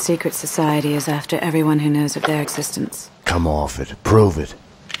 The secret society is after everyone who knows of their existence. Come off it. Prove it.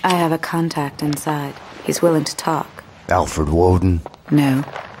 I have a contact inside. He's willing to talk. Alfred Woden? No.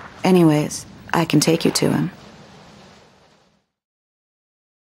 Anyways, I can take you to him.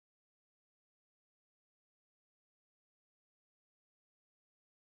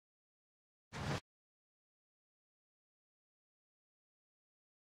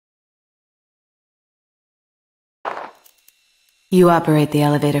 You operate the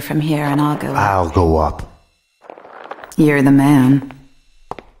elevator from here and I'll go up. I'll go up. You're the man.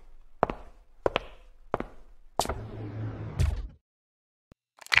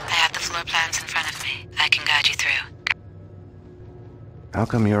 I have the floor plans in front of me. I can guide you through. How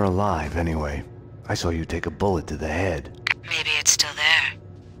come you're alive, anyway? I saw you take a bullet to the head. Maybe it's still there.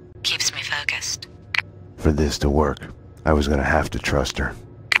 Keeps me focused. For this to work, I was gonna have to trust her.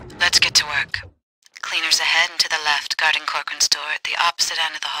 Let's get to work. Cleaners ahead and to the left, guarding Corcoran's door at the opposite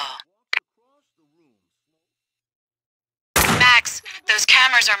end of the hall. Max, those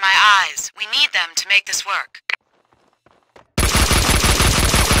cameras are my eyes. We need them to make this work.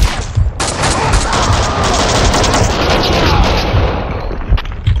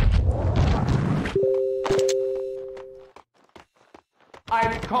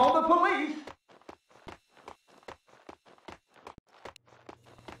 I'd call the police!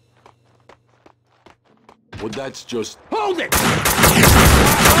 Well, that's just... Hold it!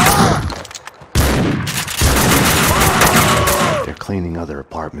 They're cleaning other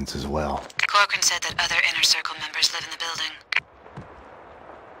apartments as well. Corcoran said that other Inner Circle members live in the building.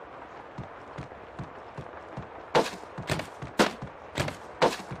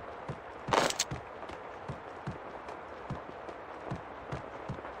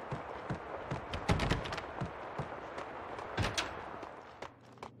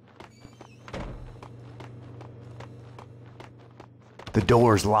 The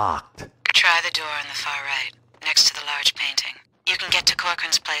door's locked. Try the door on the far right, next to the large painting. You can get to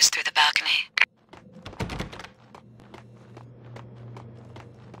Corcoran's place through the balcony.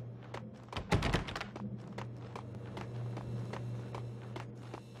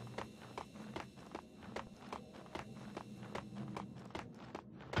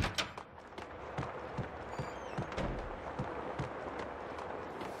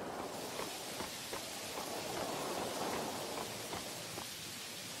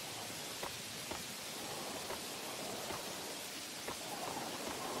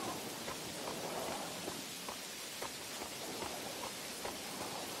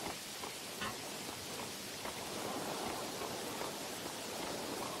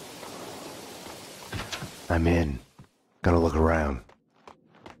 I'm in. Gonna look around.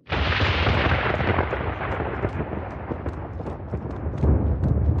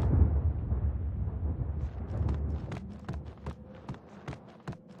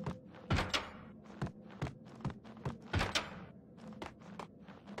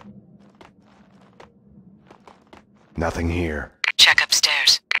 Nothing here. Check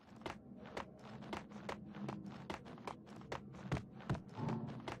upstairs.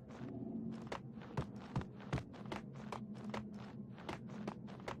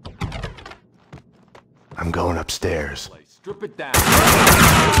 I'm going upstairs. Strip it down.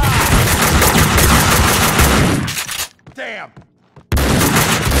 Damn!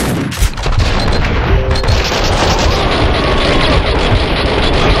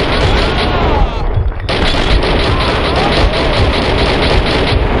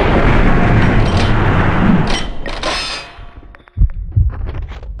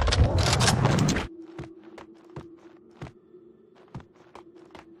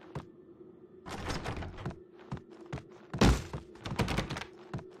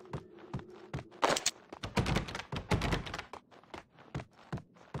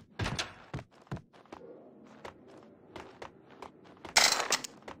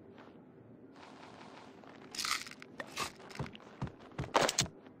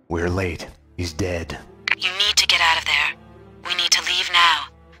 We're late. He's dead. You need to get out of there. We need to leave now.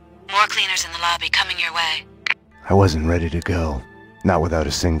 More cleaners in the lobby coming your way. I wasn't ready to go. Not without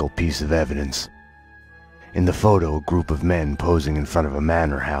a single piece of evidence. In the photo, a group of men posing in front of a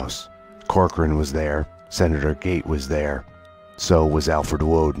manor house. Corcoran was there, Senator Gate was there, so was Alfred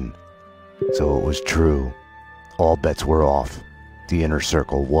Woden. So it was true. All bets were off. The inner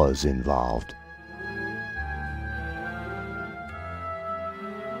circle was involved.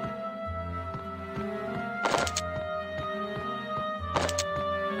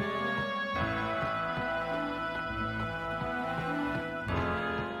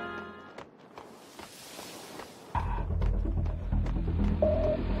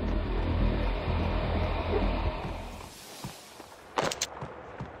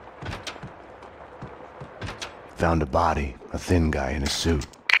 Found a body, a thin guy in a suit.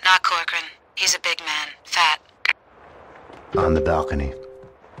 Not Corcoran. He's a big man, fat. On the balcony.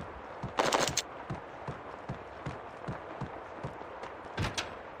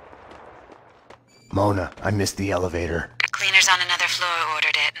 Mona, I missed the elevator. Cleaners on another floor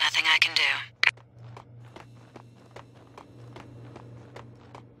ordered it. Nothing I can do.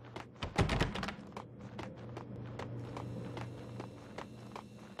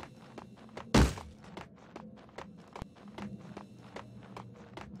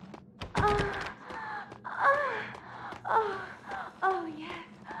 Oh, yes.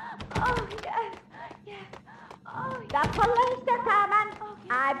 Oh, yes. Yes. Oh, the police are coming.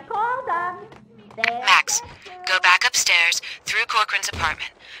 I've called them. Max, go back upstairs, through Corcoran's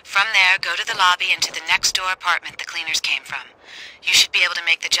apartment. From there, go to the lobby and to the next door apartment the cleaners came from. You should be able to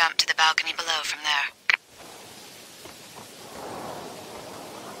make the jump to the balcony below from there.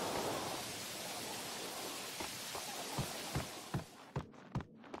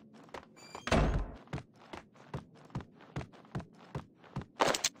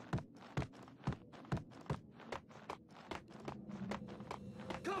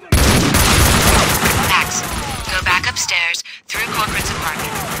 Upstairs, through Corcoran's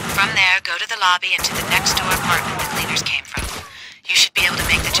apartment. From there, go to the lobby and to the next door apartment the cleaners came from. You should be able to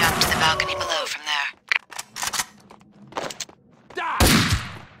make the jump to the balcony below from there.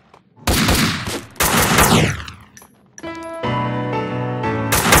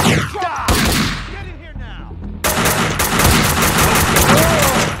 Get in here now!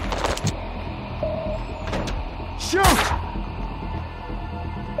 Shoot!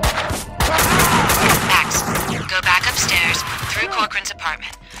 Go back upstairs, through Corcoran's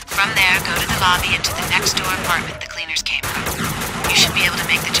apartment. From there, go to the lobby and to the next door apartment the cleaners came from. You should be able to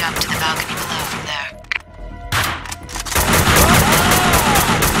make the jump to the balcony below from there.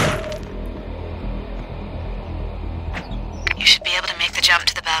 You should be able to make the jump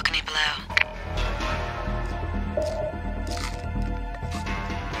to the balcony below.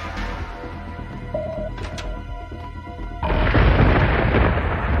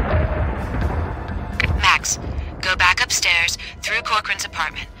 Go back upstairs, through Corcoran's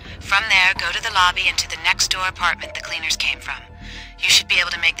apartment. From there, go to the lobby and to the next door apartment the cleaners came from. You should be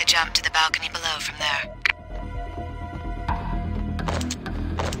able to make the jump to the balcony below from there.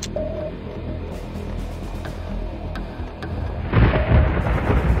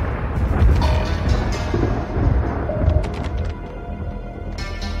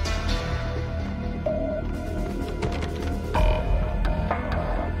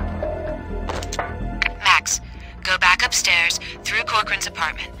 Go back upstairs, through Corcoran's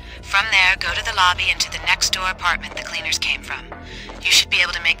apartment. From there, go to the lobby and to the next door apartment the cleaners came from. You should be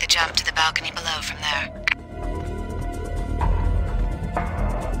able to make the jump to the balcony below from there.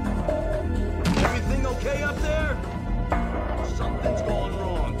 Everything okay up there? Something's going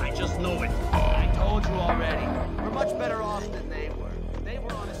wrong. I just know it. I told you already. We're much better off than they were. They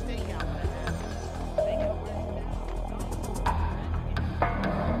were on a stakeout.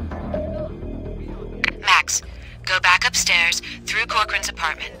 Max, go back upstairs, through Corcoran's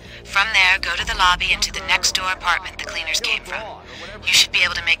apartment. From there, go to the lobby and to the next door apartment the cleaners came from. You should be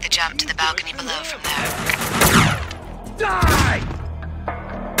able to make the jump to the balcony below from there. Die!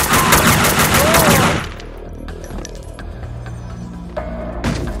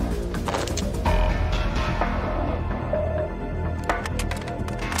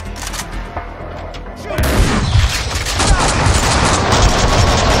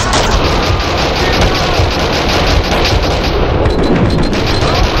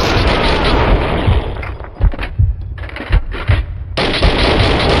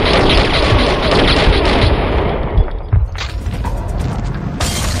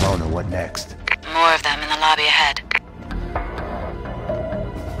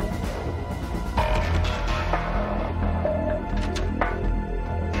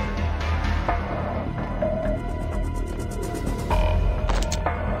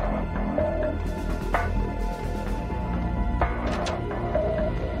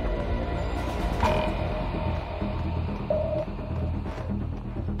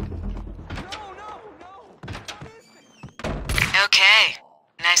 Okay.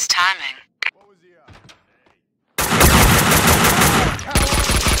 Nice timing.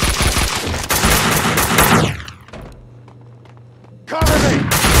 Cover me!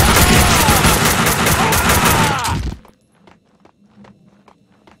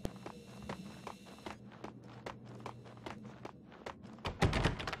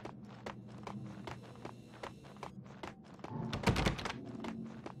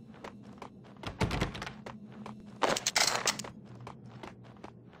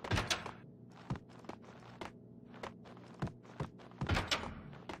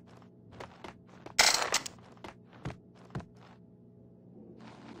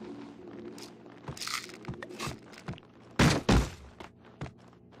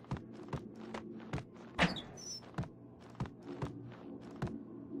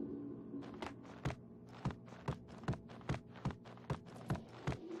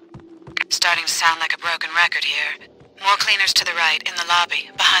 Starting to sound like a broken record here. More cleaners to the right, in the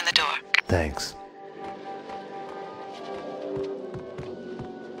lobby, behind the door. Thanks.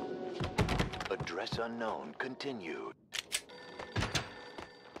 Address unknown continued.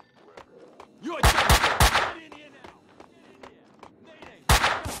 You're a get in here now. Get in here.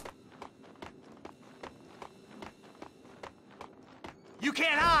 You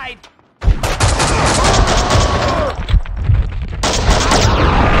can't hide.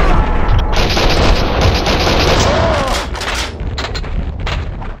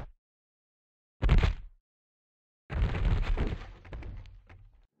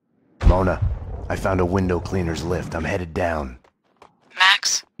 Mona, I found a window cleaner's lift. I'm headed down.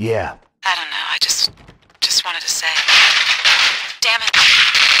 Max? Yeah. I don't know, I just wanted to say. Damn it.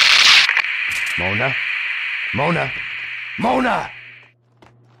 Mona? Mona? Mona!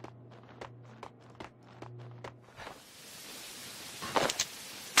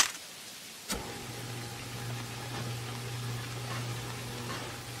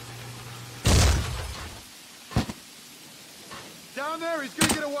 Down there, he's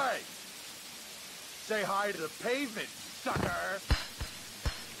gonna get away! Say hi to the pavement, sucker!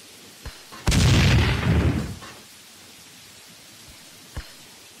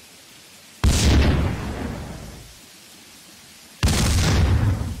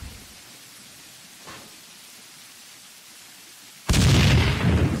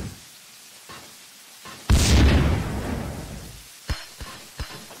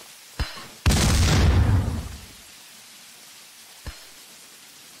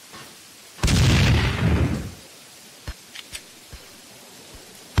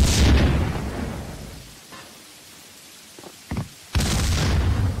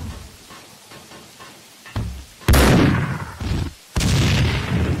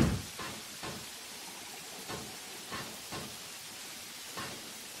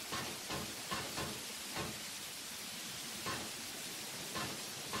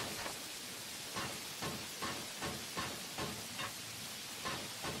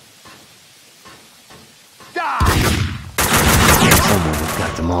 Someone had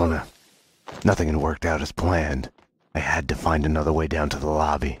got to Mona. Nothing had worked out as planned. I had to find another way down to the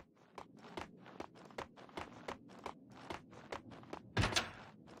lobby.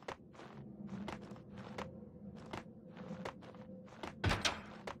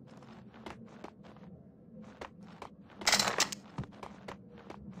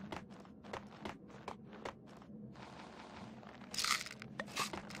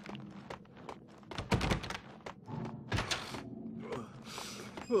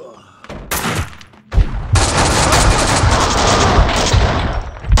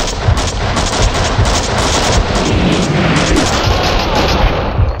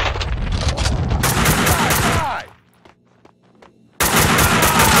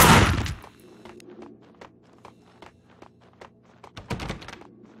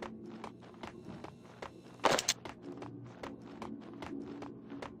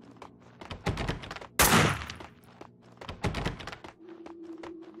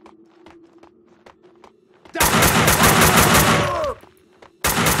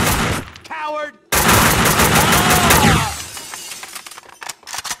 Coward!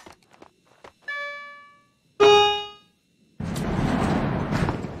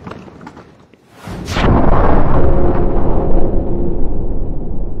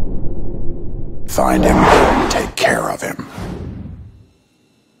 Find him, take care of him.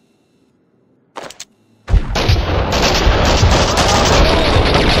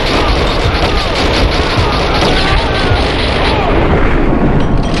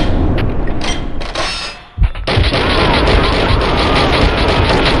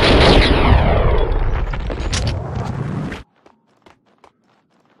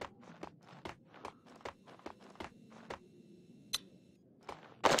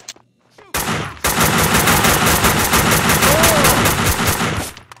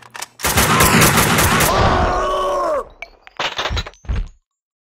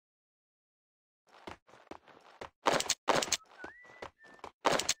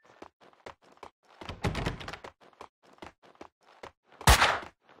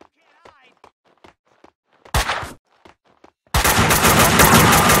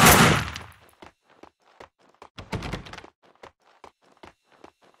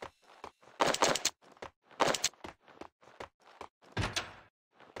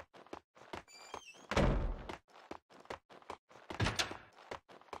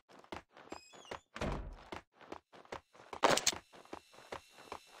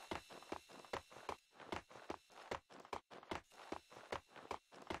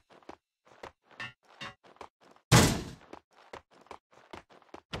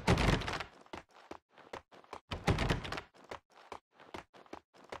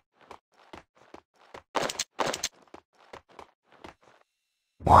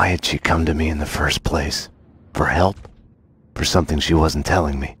 Why had she come to me in the first place? For help? For something she wasn't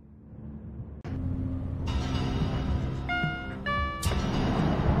telling me?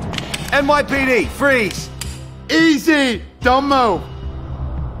 NYPD, freeze! Easy! Don't move!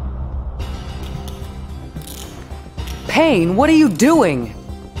 Payne, what are you doing?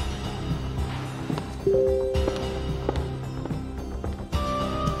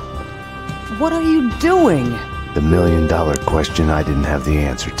 What are you doing? The million-dollar question I didn't have the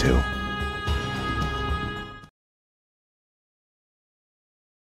answer to.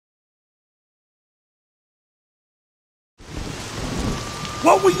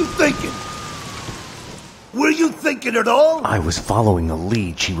 What were you thinking? Were you thinking at all? I was following a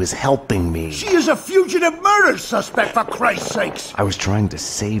lead. She was helping me. She is a fugitive murder suspect, for Christ's sakes! I was trying to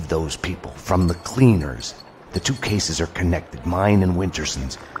save those people from the cleaners. The two cases are connected, mine and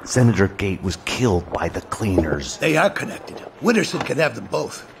Winterson's. Senator Gate was killed by the cleaners. They are connected. Winterson can have them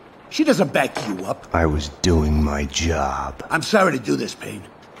both. She doesn't back you up. I was doing my job. I'm sorry to do this, Payne,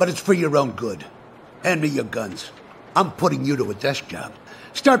 but it's for your own good. Hand me your guns. I'm putting you to a desk job.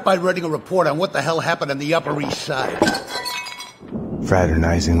 Start by writing a report on what the hell happened on the Upper East Side.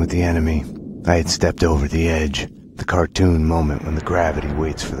 Fraternizing with the enemy, I had stepped over the edge. The cartoon moment when the gravity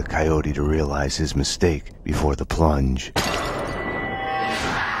waits for the coyote to realize his mistake before the plunge.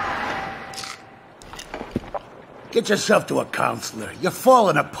 Get yourself to a counselor. You're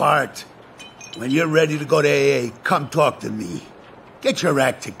falling apart. When you're ready to go to AA, come talk to me. Get your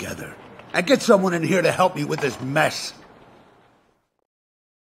act together. And get someone in here to help me with this mess.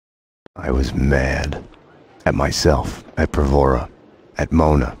 I was mad. At myself, at Bravura, at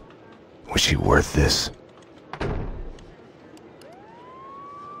Mona. Was she worth this?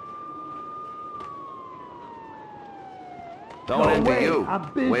 Don't No envy way. you.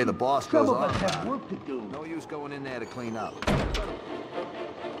 I'm busy. The way the boss Some goes of on us have about it. work to do. No use going in there to clean up.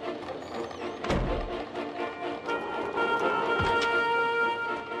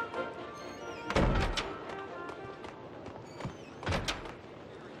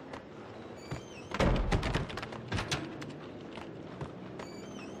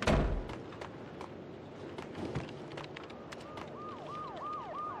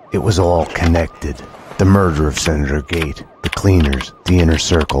 It was all connected. The murder of Senator Gate, the cleaners, the inner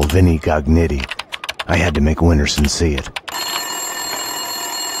circle, Vinnie Gognitti. I had to make Winterson see it.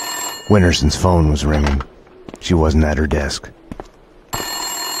 Winterson's phone was ringing. She wasn't at her desk.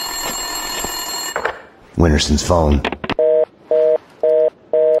 Winterson's phone.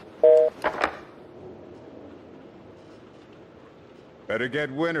 Better get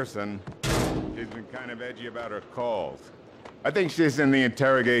Winterson. She's been kind of edgy about her calls. I think she's in the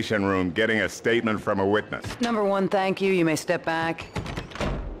interrogation room getting a statement from a witness. Number one, thank you. You may step back.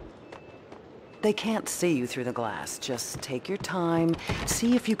 They can't see you through the glass. Just take your time.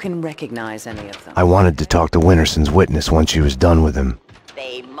 See if you can recognize any of them. I wanted to talk to Winterson's witness once she was done with him.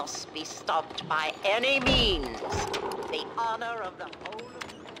 They must be stopped by any means. The honor of the whole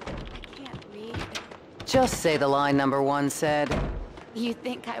I can't read. Just say the line number one said. You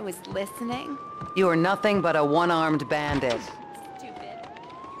think I was listening? You are nothing but a one-armed bandit. Stupid.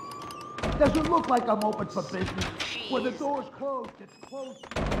 Doesn't look like I'm open for business. When the door's closed, it's closed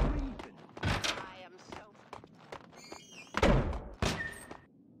for a reason. I am so...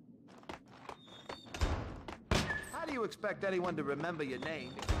 How do you expect anyone to remember your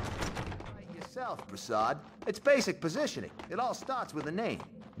name? Write yourself, Prasad. It's basic positioning. It all starts with a name.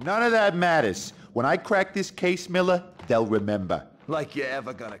 None of that matters. When I crack this case, Miller, they'll remember. Like you're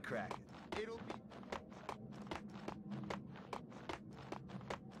ever gonna crack it.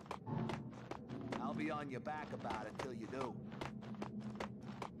 I'll be on your back about it till you do.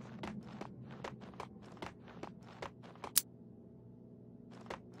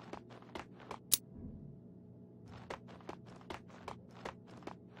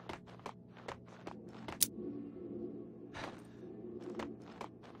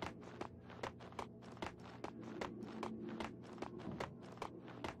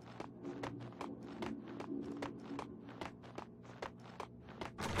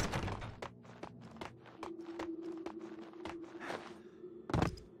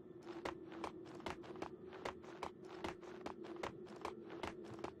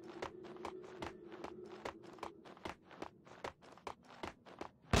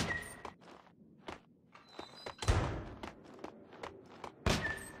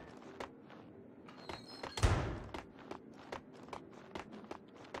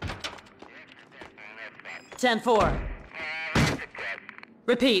 Ten-4.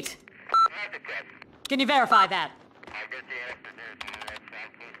 Repeat. Can you verify that?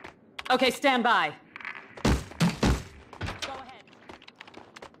 Okay, stand by. Go ahead.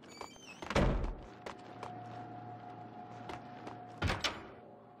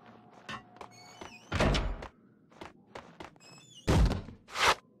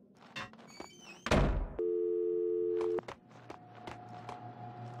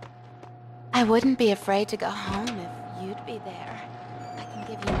 I wouldn't be afraid to go home if you'd be there. I can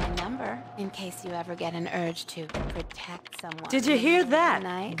give you my number in case you ever get an urge to protect someone. Did you hear that?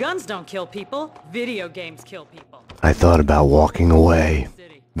 Night. Guns don't kill people. Video games kill people. I thought about walking away,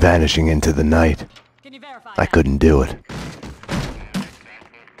 vanishing into the night. I couldn't do it.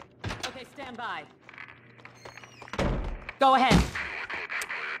 Okay, stand by. Go ahead.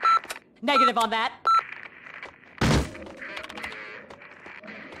 Negative on that.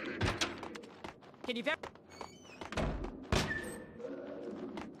 Can you verify?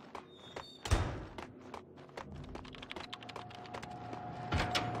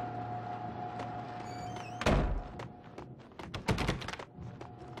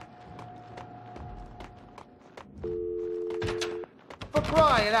 For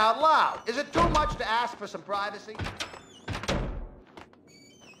crying out loud, is it too much to ask for some privacy?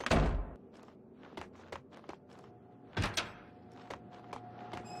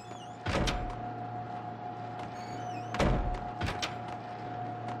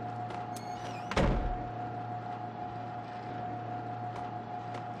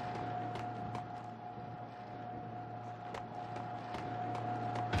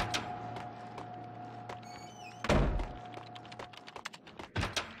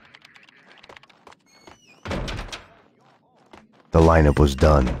 The lineup was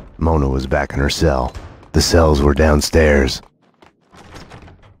done. Mona was back in her cell. The cells were downstairs.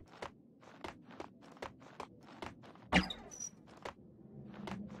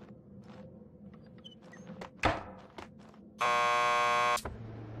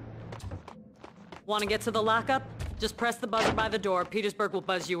 Want to get to the lockup? Just press the buzzer by the door. Petersburg will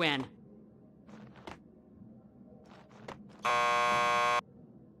buzz you in.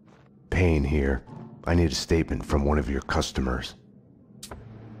 Payne here. I need a statement from one of your customers.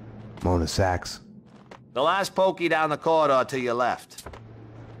 Mona Sachs. The last pokey down the corridor to your left.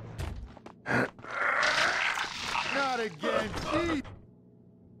 Not again, gee.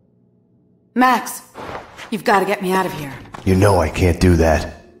 Max, you've got to get me out of here. You know I can't do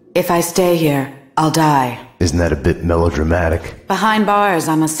that. If I stay here, I'll die. Isn't that a bit melodramatic? Behind bars,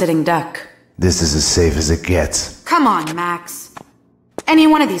 I'm a sitting duck. This is as safe as it gets. Come on, Max. Any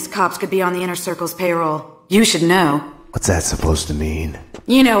one of these cops could be on the Inner Circle's payroll. You should know. What's that supposed to mean?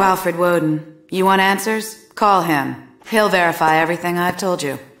 You know Alfred Woden. You want answers? Call him. He'll verify everything I've told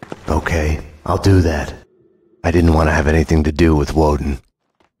you. Okay, I'll do that. I didn't want to have anything to do with Woden.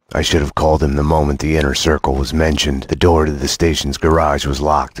 I should have called him the moment the Inner Circle was mentioned. The door to the station's garage was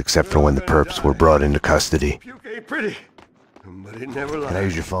locked except for when the perps were brought into custody. Pretty, but it never lies. Can I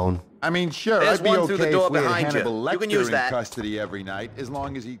use your phone? I mean, sure, There's I'd be one through the okay door if we had behind you. Hannibal You can Lecter use in that. custody every night, as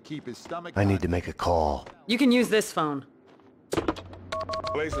long as he'd keep his stomach. I need to make a call. You can use this phone.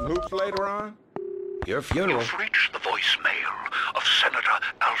 Play some hoops later on? Your funeral. You've reached the voicemail of Senator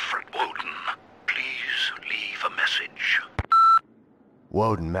Alfred Woden. Please leave a message.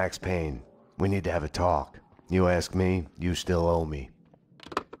 Woden, Max Payne. We need to have a talk. You ask me, you still owe me.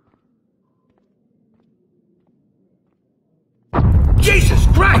 Jesus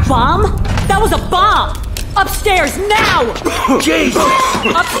Christ! A bomb? That was a bomb! Upstairs, now! Jesus!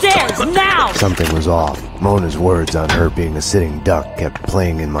 Upstairs, now! Something was off. Mona's words on her being a sitting duck kept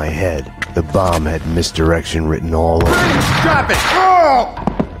playing in my head. The bomb had misdirection written all over it. Drop it! Oh!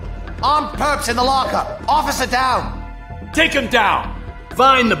 Armed perps in the lockup. Officer down. Take him down!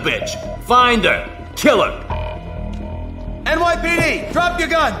 Find the bitch! Find her! Kill her! NYPD, drop your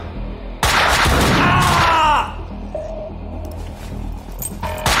gun! Ah!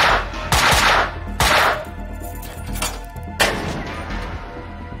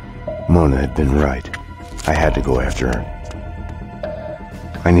 Mona had been right. I had to go after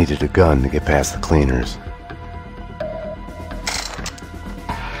her. I needed a gun to get past the cleaners.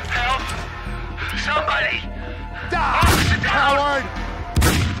 Help! Somebody! Die! Officer down! Howard!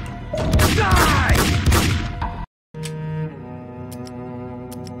 Die!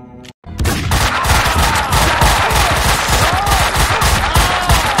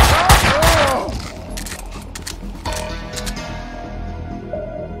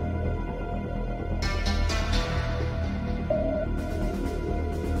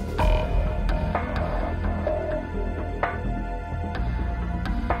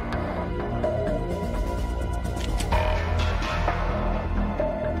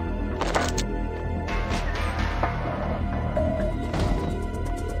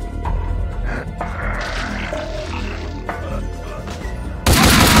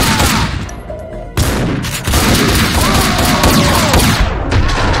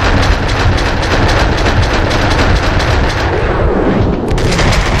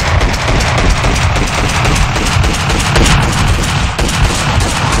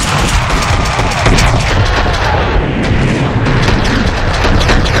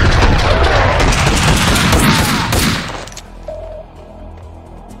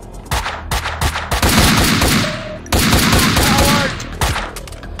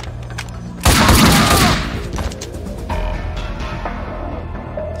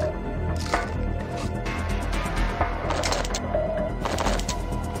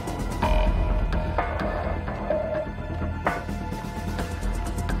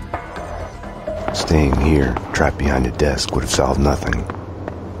 Staying here, trapped behind a desk, would have solved nothing.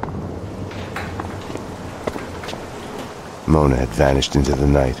 Mona had vanished into the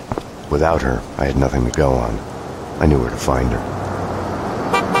night. Without her, I had nothing to go on. I knew where to find her.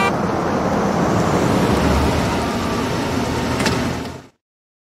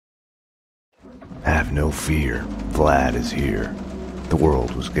 Have no fear. Vlad is here. The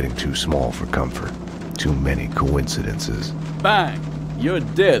world was getting too small for comfort. Too many coincidences. Bang! You're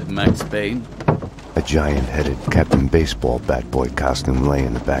dead, Max Payne. A giant-headed Captain Baseball bat boy costume lay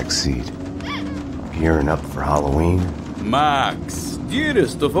in the back seat. Gearing up for Halloween? Max,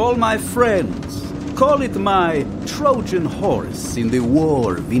 dearest of all my friends. Call it my Trojan horse in the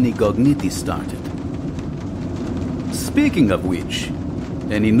war Vinnie Gognitti started. Speaking of which,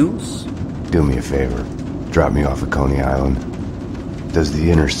 any news? Do me a favor. Drop me off at Coney Island. Does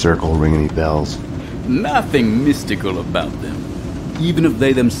the inner circle ring any bells? Nothing mystical about them, even if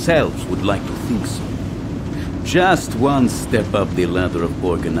they themselves would like to think so. Just one step up the ladder of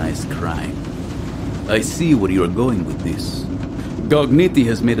organized crime. I see where you're going with this. Gognitti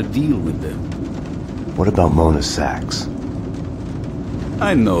has made a deal with them. What about Mona Sachs?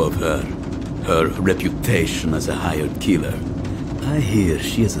 I know of her. Her reputation as a hired killer. I hear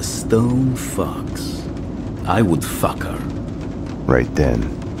she is a stone fox. I would fuck her. Right then,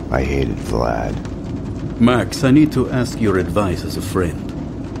 I hated Vlad. Max, I need to ask your advice as a friend.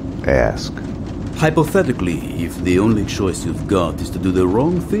 Ask. Hypothetically, if the only choice you've got is to do the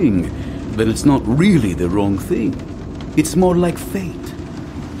wrong thing, then it's not really the wrong thing. It's more like fate.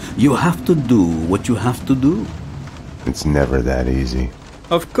 You have to do what you have to do. It's never that easy.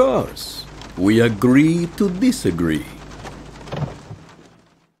 Of course. We agree to disagree.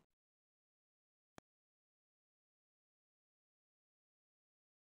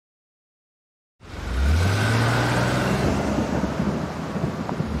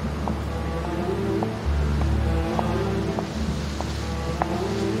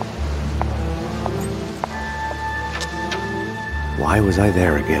 Why was I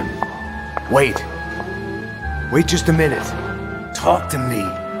there again? Wait. Wait just a minute. Talk to me.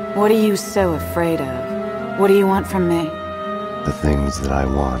 What are you so afraid of? What do you want from me? The Things That I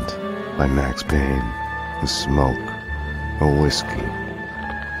Want by Max Payne. A smoke. A whiskey.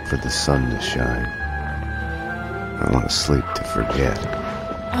 For the sun to shine. I want to sleep to forget.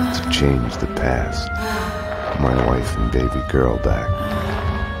 To change the past. My wife and baby girl back.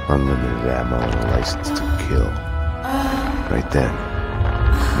 Unlimited ammo and a license to kill. Right then,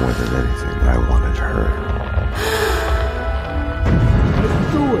 more than anything, I wanted her.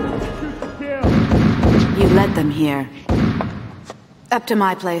 Let's do it! You led them here. Up to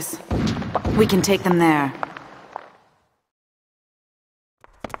my place. We can take them there.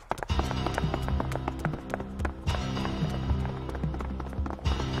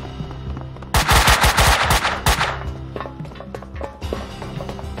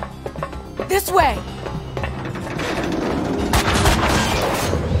 This way!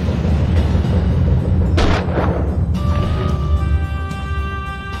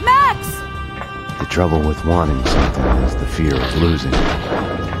 The trouble with wanting something is the fear of losing it.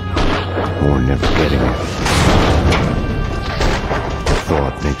 Or never getting it. The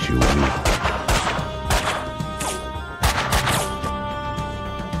thought makes you weak.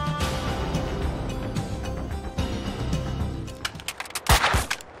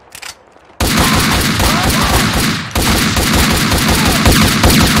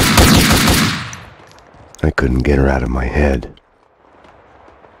 I couldn't get her out of my head.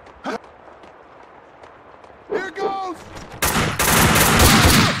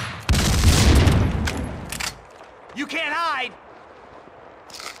 You can't hide!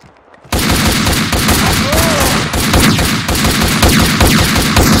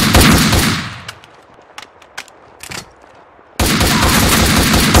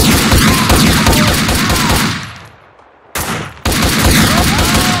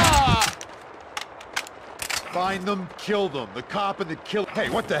 Find them, kill them. The cop and the killer. Hey,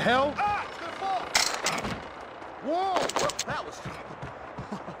 what the hell? Whoa! That was...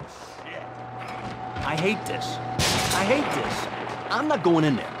 I hate this. I hate this. I'm not going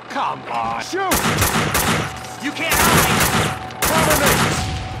in there. Come on. Shoot! You can't hide! Cover me!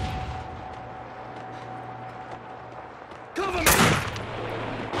 Cover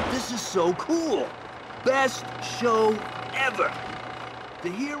me! This is so cool. Best show ever. The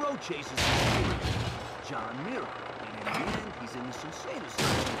hero chases his hero, John Mirror. And in the end, he's in this insane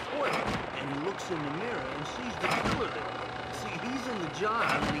asylum in Portland. And he looks in the mirror and sees the killer there. See, he's in the John,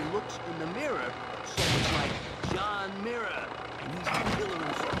 and he looks in the mirror. So it's like John Mirror, and he's the killer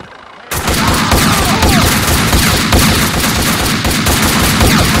himself.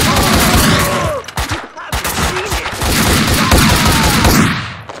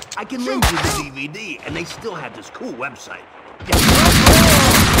 I can lend you the DVD, and they still have this cool website.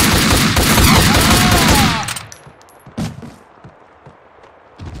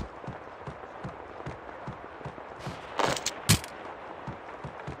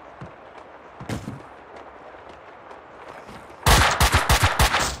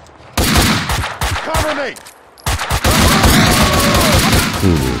 Cover me!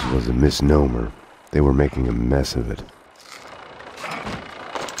 Cleaners was a misnomer. They were making a mess of it.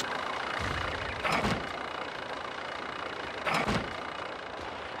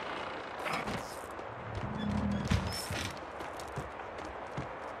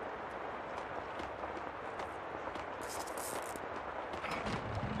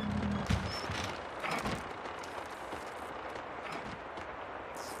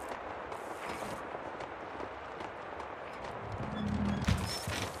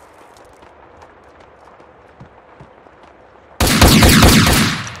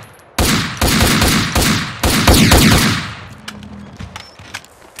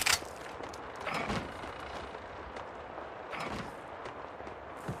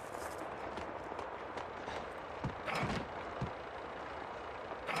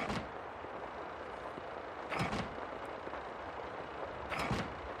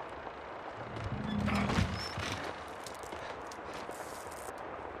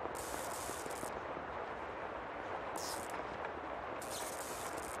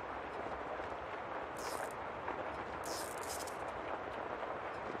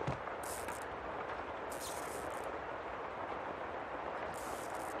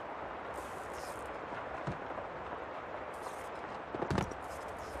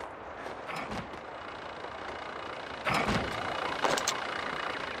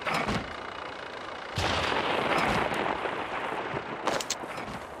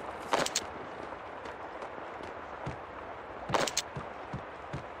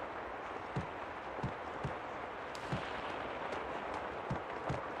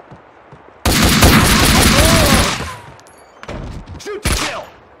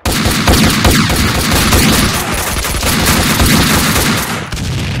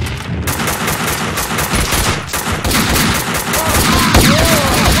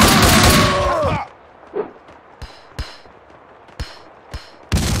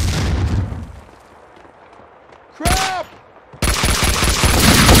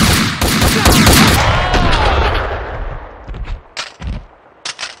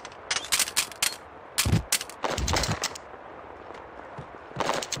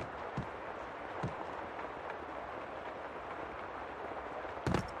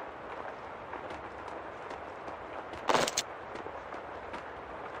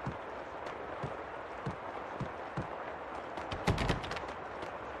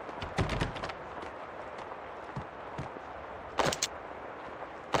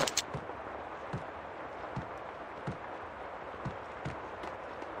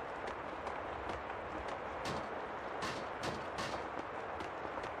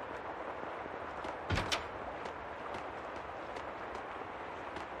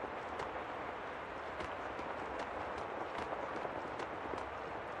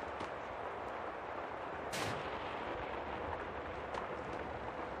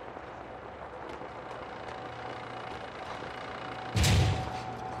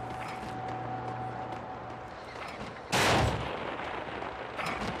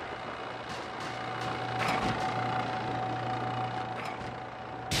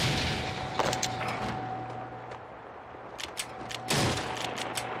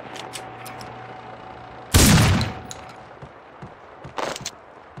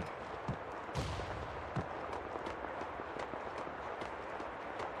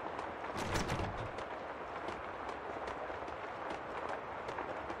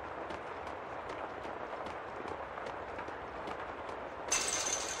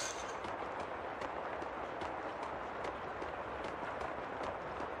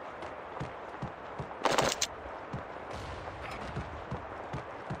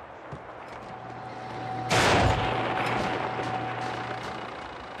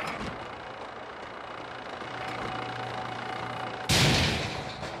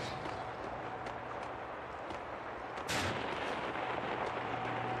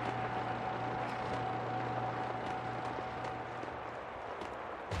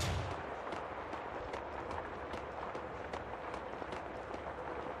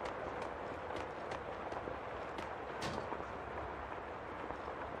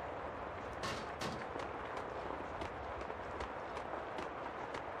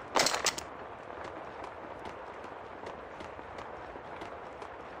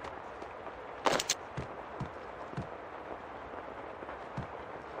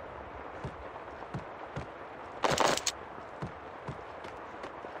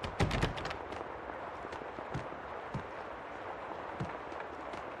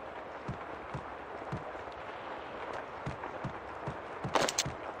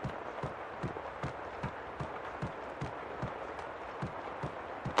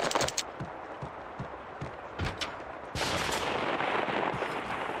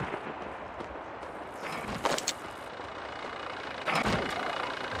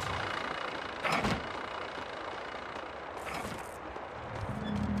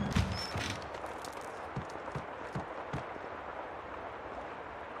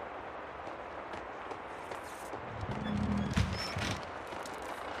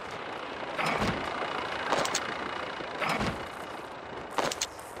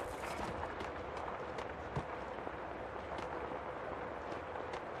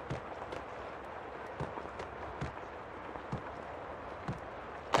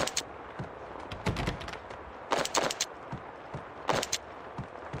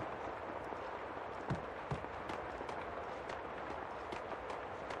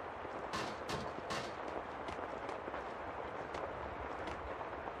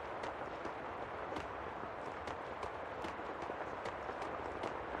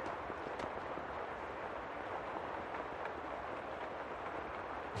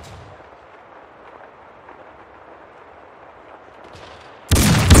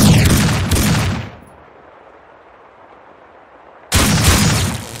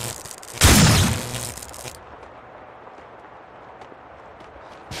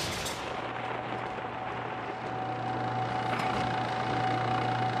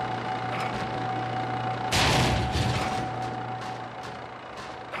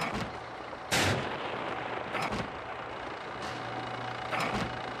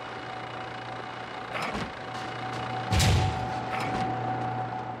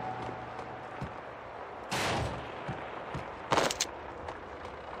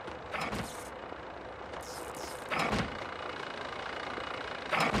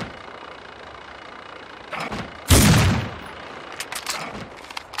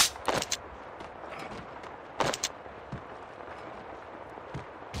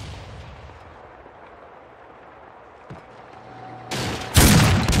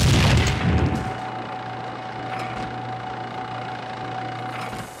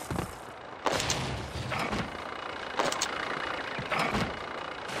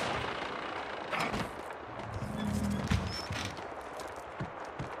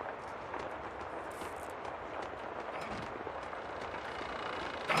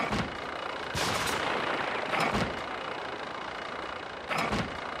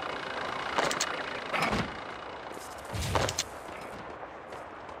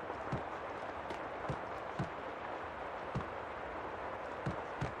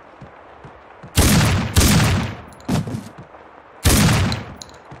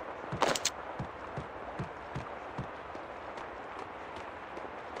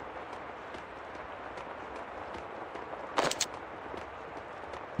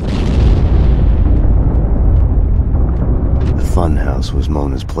 house was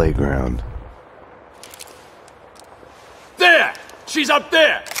Mona's playground. There! She's up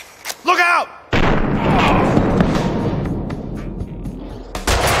there! Look out!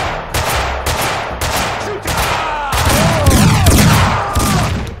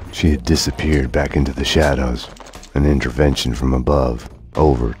 She had disappeared back into the shadows. An intervention from above.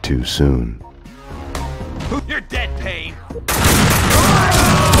 Over too soon. You're dead, Payne!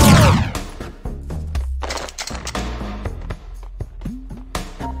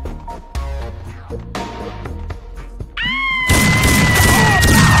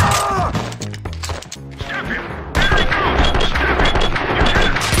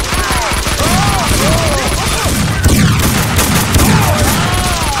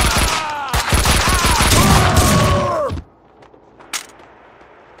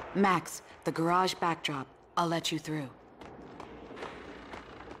 Max, the garage backdrop. I'll let you through.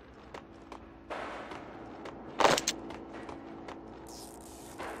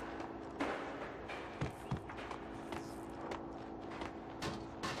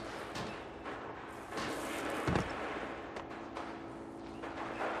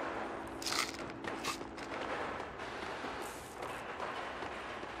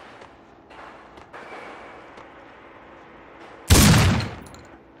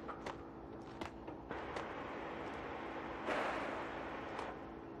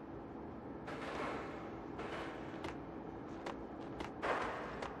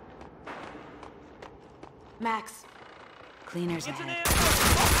 Max, cleaners ahead.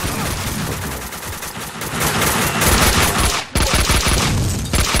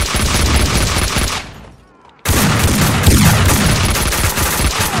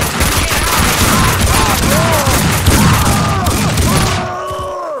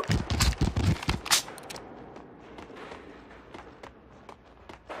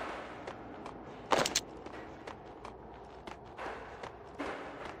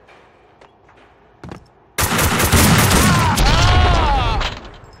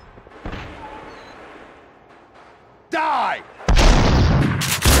 Die!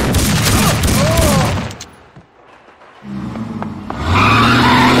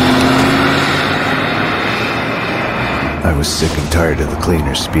 I was sick and tired of the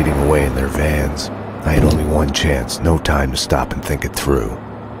cleaners speeding away in their vans. I had only one chance, no time to stop and think it through.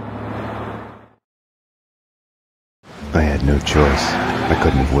 I had no choice. I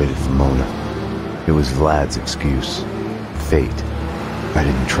couldn't have waited for Mona. It was Vlad's excuse. Fate. I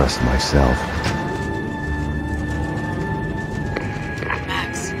didn't trust myself.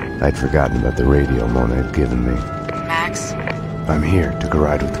 Max. I'd forgotten about the radio Mona had given me. Max. I'm here. Took a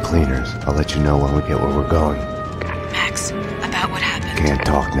ride with the cleaners. I'll let you know when we get where we're going. Max, about what happened. Can't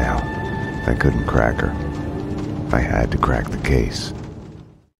talk now. I couldn't crack her. I had to crack the case.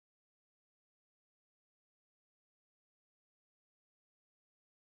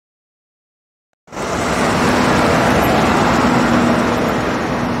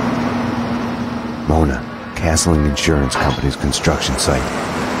 Mona, Castling Insurance Company's construction site.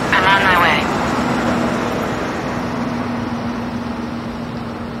 I'm on my way.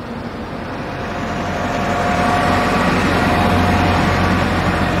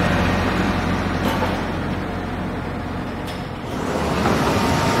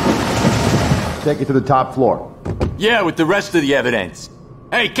 Take it to the top floor. Yeah, with the rest of the evidence.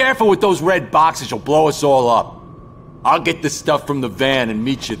 Hey, careful with those red boxes, you'll blow us all up. I'll get the stuff from the van and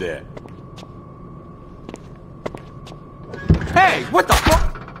meet you there. Hey, what the fuck?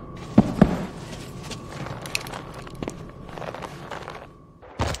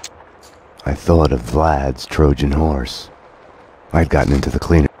 I thought of Vlad's Trojan horse. I'd gotten into the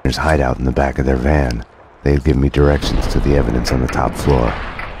cleaners' hideout in the back of their van. They'd give me directions to the evidence on the top floor.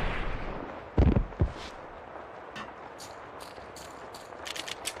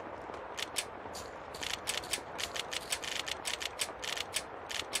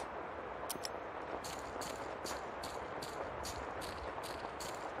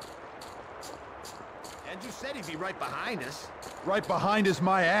 And you said he'd be right behind us. Right behind us,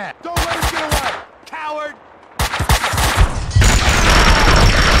 my ass. Don't let us get away, coward!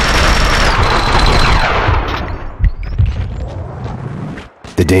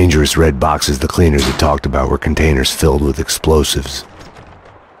 The dangerous red boxes the cleaners had talked about were containers filled with explosives.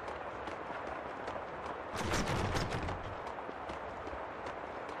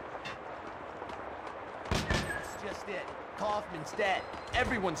 That's just it. Kaufman's dead.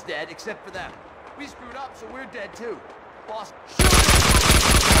 Everyone's dead except for them. We screwed up, so we're dead too. Boss,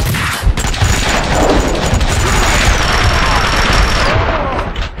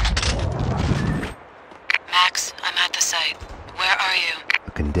 Max, I'm at the site. Where are you?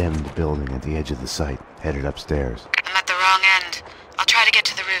 A condemned building at the edge of the site, headed upstairs. I'm at the wrong end.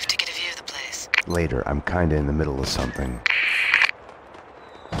 get to the roof to get a view of the place? Later, I'm kinda in the middle of something.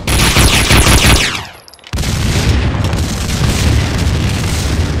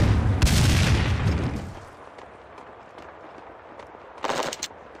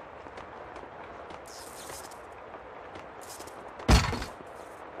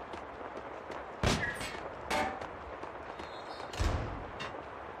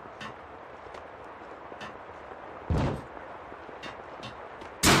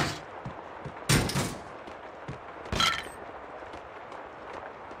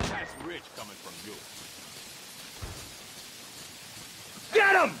 Rich coming from you.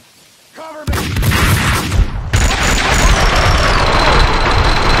 Get him! Cover me!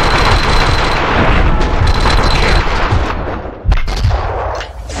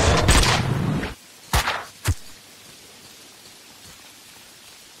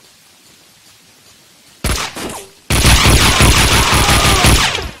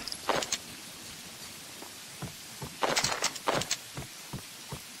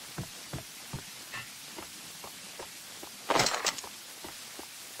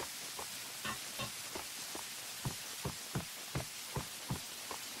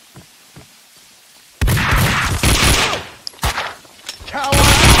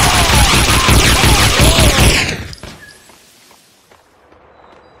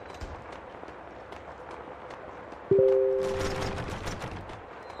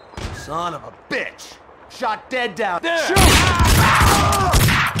 Son of a bitch! Shot dead down there! Shoot!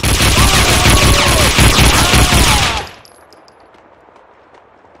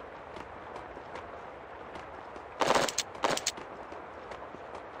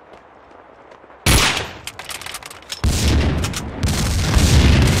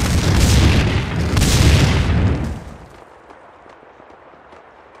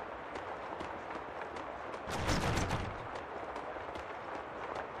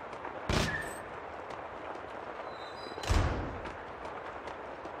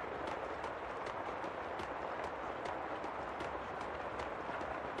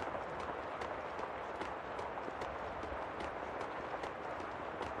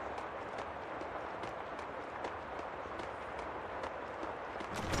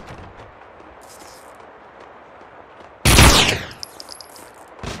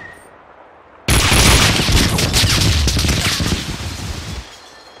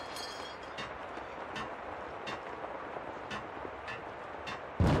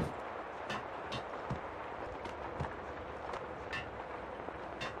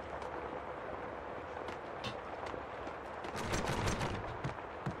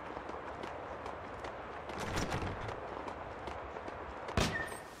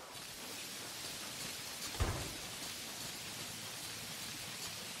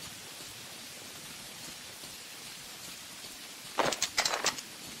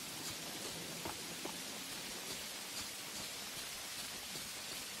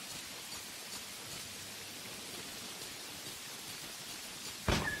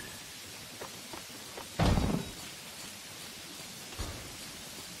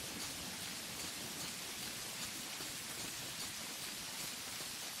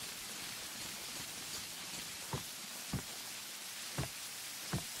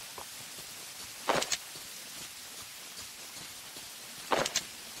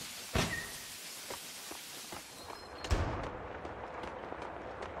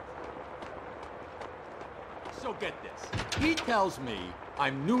 So get this. He tells me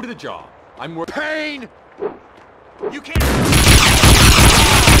I'm new to the job. I'm worth Payne! You can't...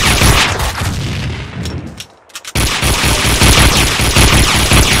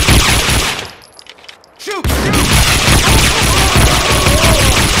 Shoot!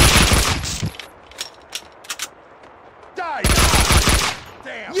 Die!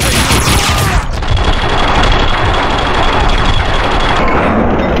 Damn!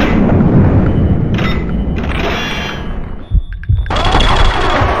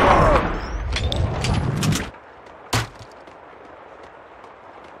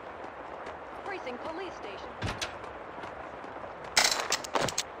 Police station.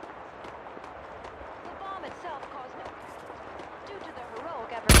 The bomb itself caused no damage due to the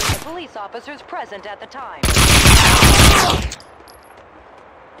heroic efforts of the police officers present at the time.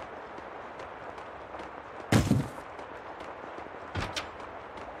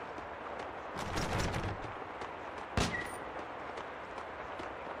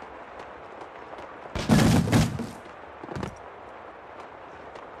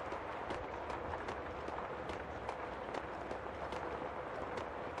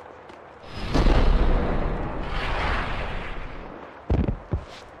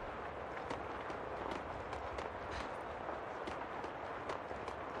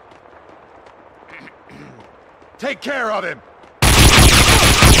 Take care of him!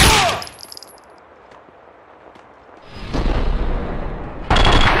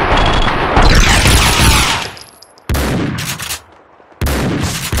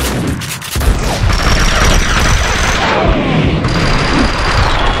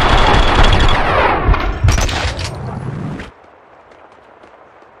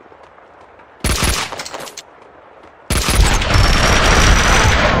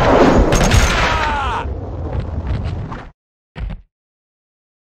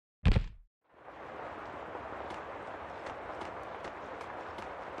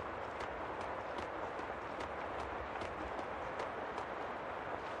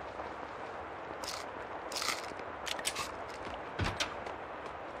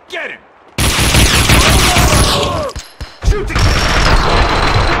 Get him! Shoot the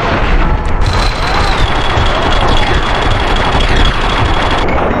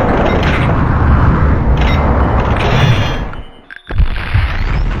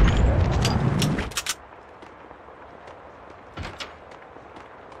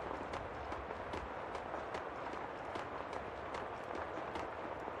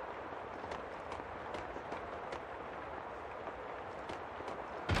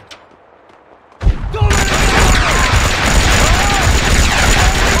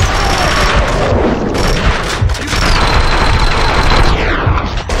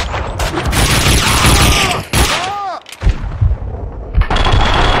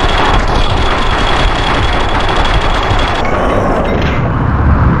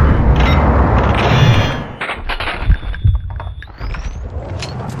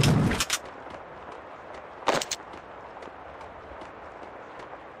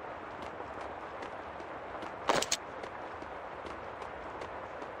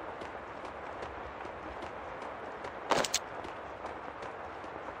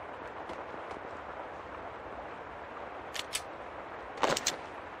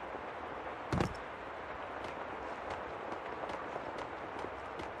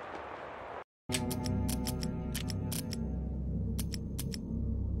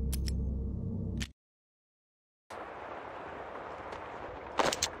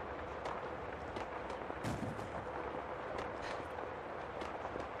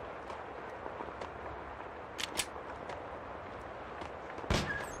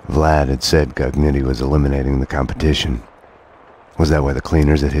Vlad had said Gognitti was eliminating the competition. Was that why the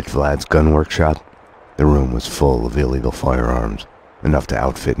cleaners had hit Vlad's gun workshop? The room was full of illegal firearms, enough to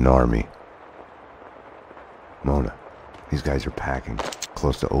outfit an army. Mona, these guys are packing,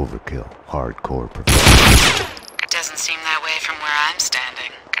 close to overkill, hardcore professionals. It doesn't seem that way from where I'm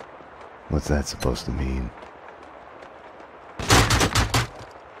standing. What's that supposed to mean?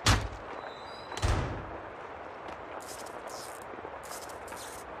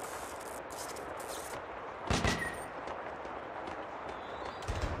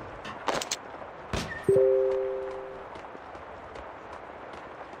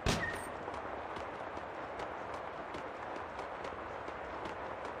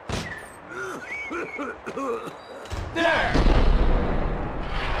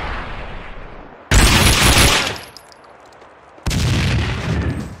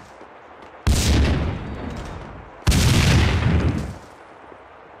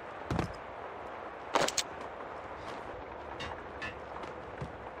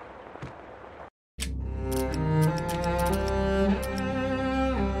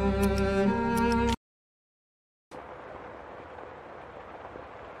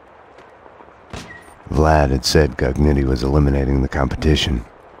 Vlad had said Gognitti was eliminating the competition.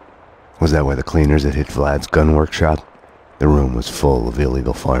 Was that why the cleaners had hit Vlad's gun workshop? The room was full of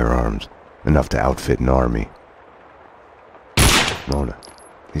illegal firearms, enough to outfit an army. Mona,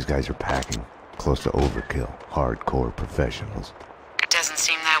 these guys are packing, close to overkill, hardcore professionals. It doesn't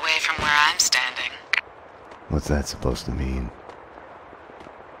seem that way from where I'm standing. What's that supposed to mean?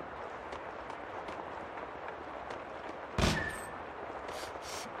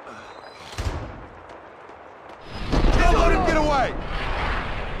 Let him get away!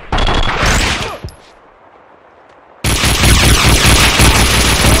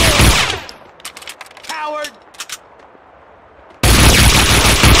 Coward!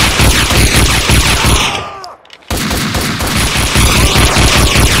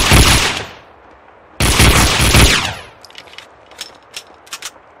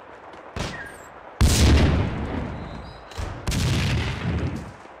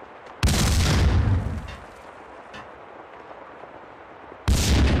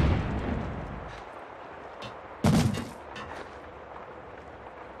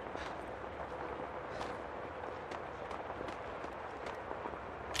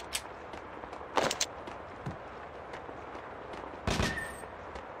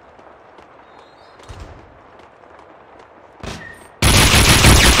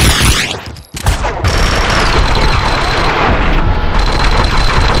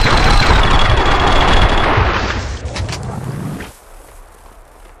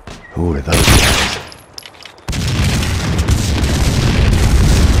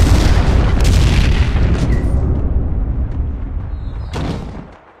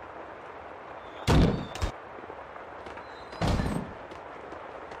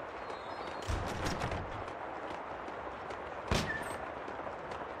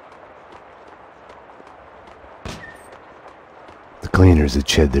 cleaners had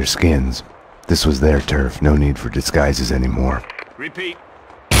shed their skins. This was their turf, no need for disguises anymore. Repeat.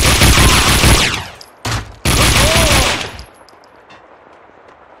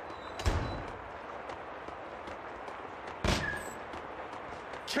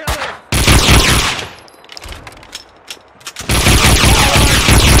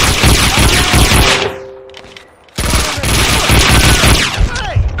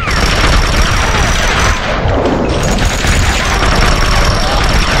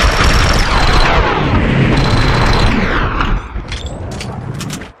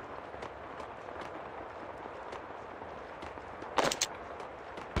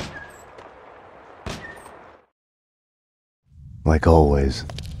 Like always,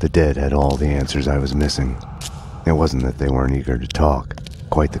 the dead had all the answers I was missing. It wasn't that they weren't eager to talk,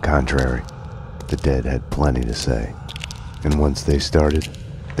 quite the contrary. The dead had plenty to say. And once they started,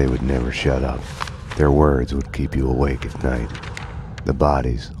 they would never shut up. Their words would keep you awake at night. The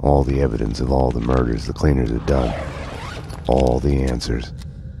bodies, all the evidence of all the murders the cleaners had done. All the answers.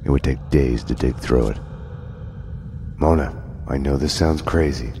 It would take days to dig through it. Mona, I know this sounds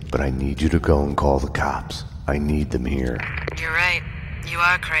crazy, but I need you to go and call the cops. I need them here. You're right. You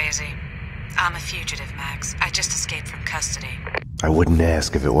are crazy. I'm a fugitive, Max. I just escaped from custody. I wouldn't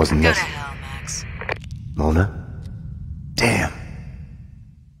ask if it wasn't Go to hell, Max. Mona? Damn.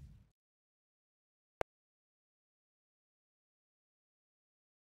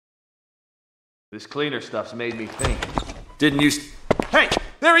 This cleaner stuff's made me think. Didn't you... Hey!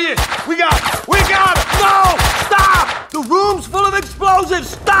 There he is! We got him! We got him! No! Stop! The room's full of explosives!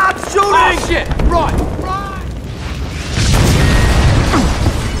 Stop shooting! Oh, shit! Run! Run!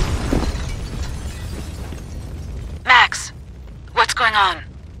 Max! What's going on?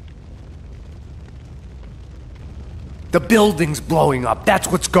 The building's blowing up. That's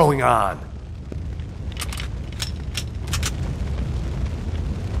what's going on.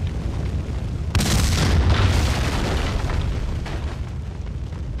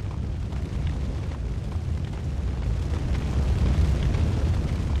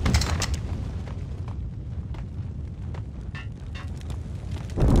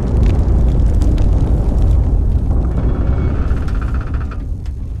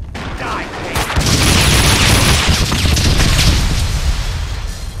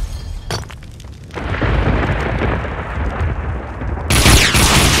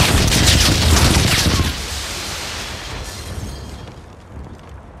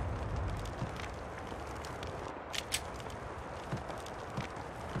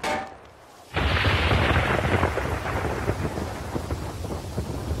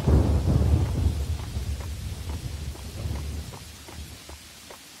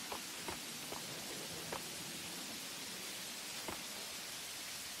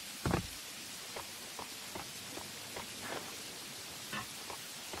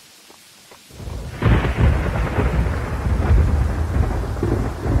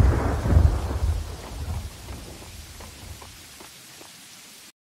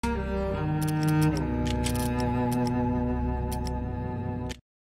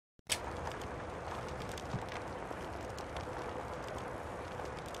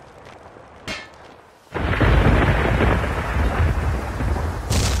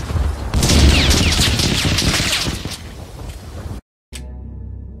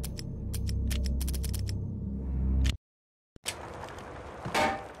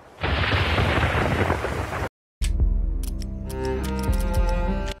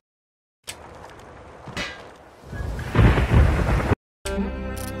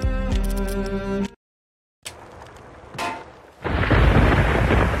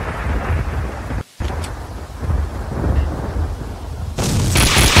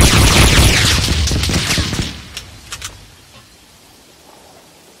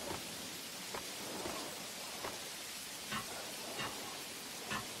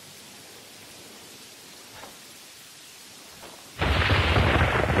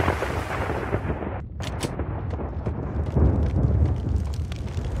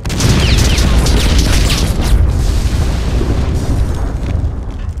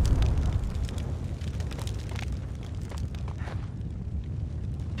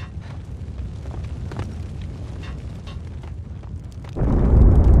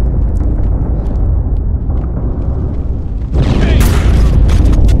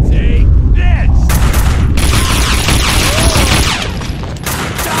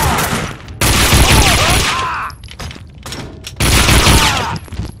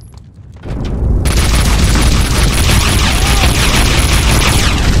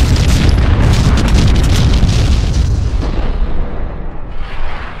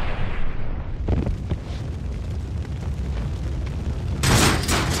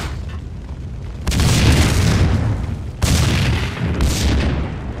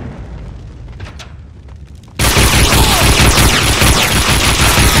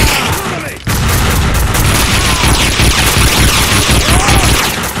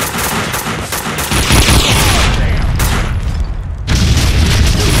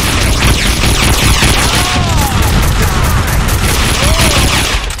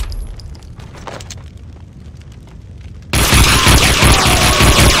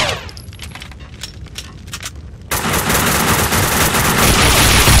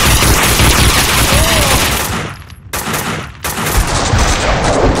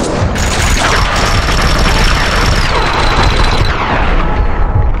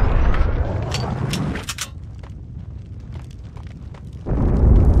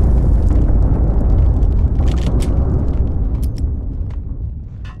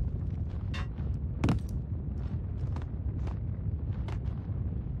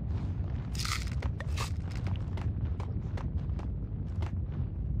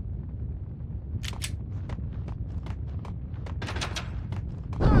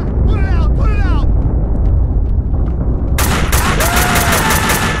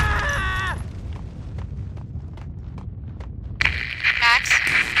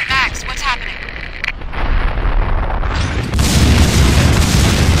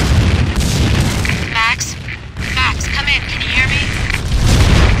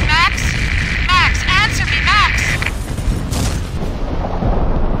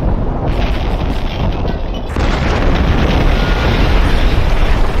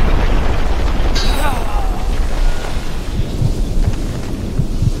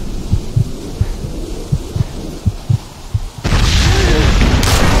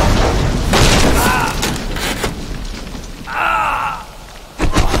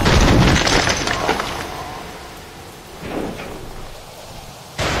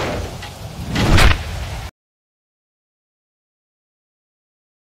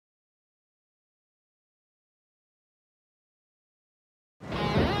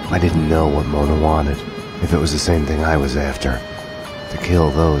 I didn't know what Mona wanted, if it was the same thing I was after. To kill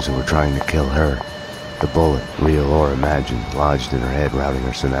those who were trying to kill her. The bullet, real or imagined, lodged in her head, routing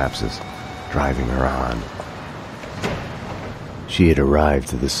her synapses, driving her on. She had arrived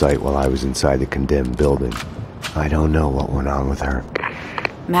to the site while I was inside the condemned building. I don't know what went on with her.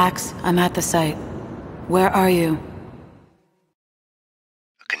 Max, I'm at the site. Where are you?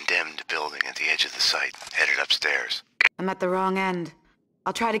 A condemned building at the edge of the site, headed upstairs. I'm at the wrong end.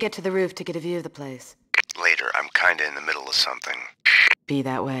 I'll try to get to the roof to get a view of the place. Later, I'm kinda in the middle of something. Be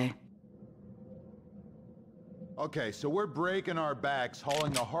that way. Okay, so we're breaking our backs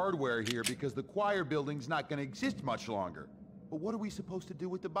hauling the hardware here because the choir building's not gonna exist much longer. But what are we supposed to do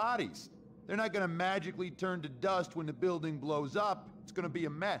with the bodies? They're not gonna magically turn to dust when the building blows up. It's gonna be a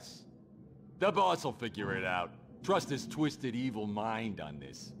mess. The boss will figure it out. Trust his twisted evil mind on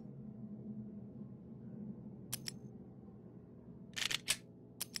this.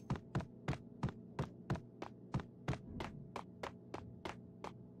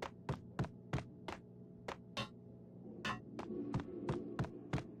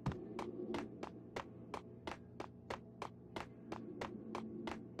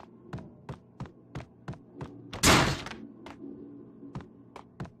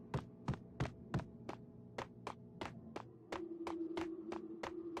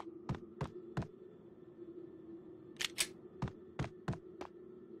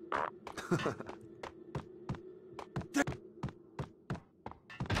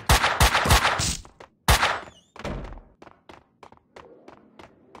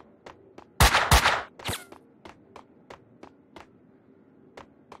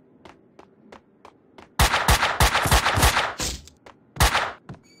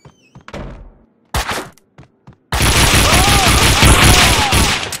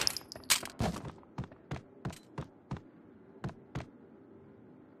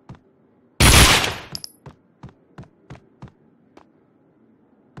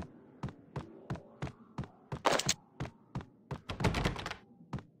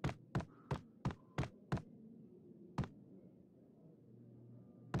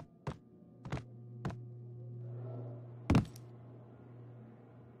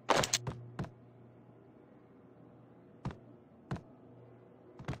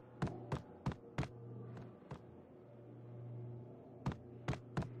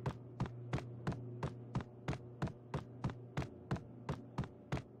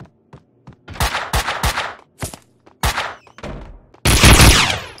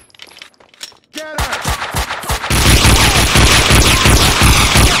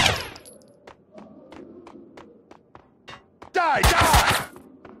 Die! Die!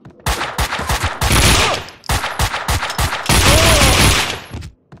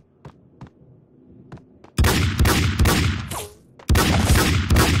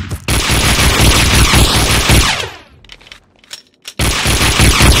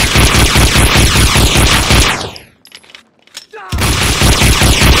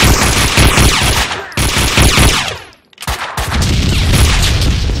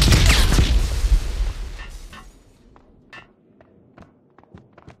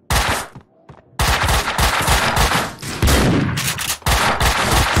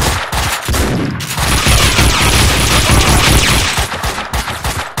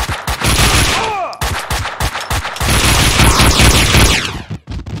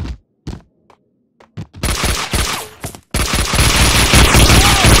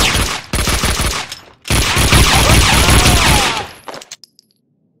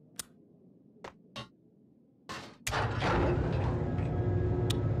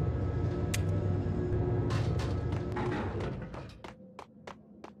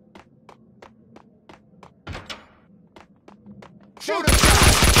 Shoot him!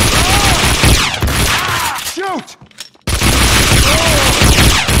 Shoot!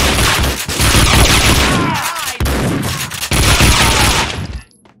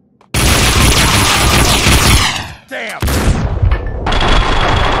 Damn!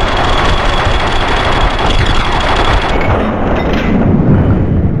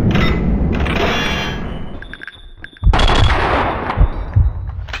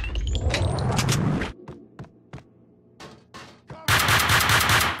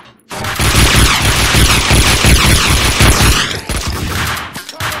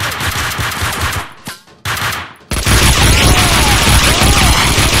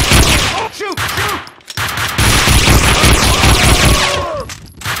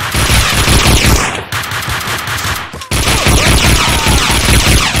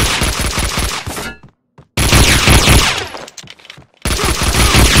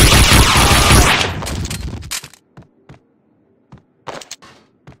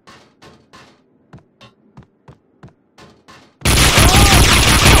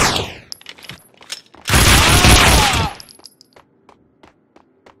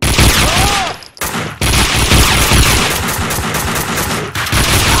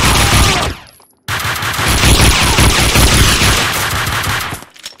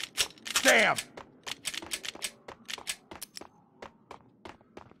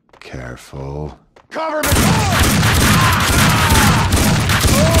 Careful. Cover me!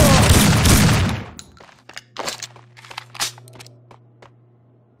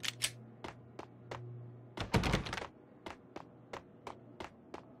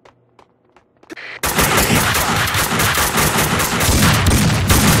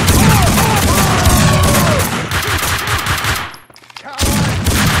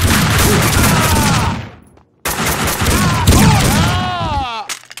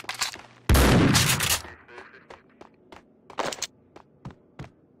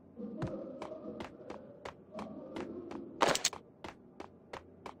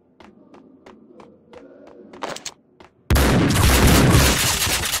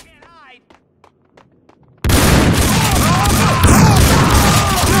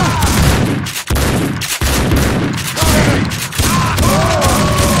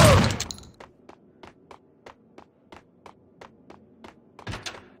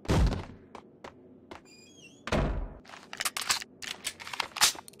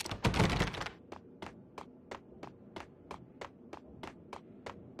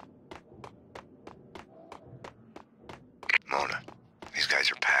 Mona, these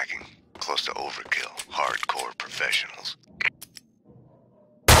guys are packing. Close to overkill. Hardcore professionals.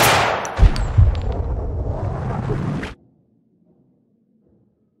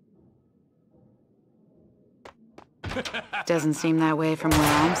 Doesn't seem that way from where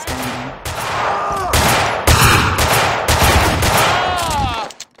I'm standing.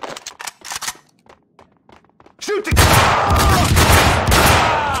 Shoot the...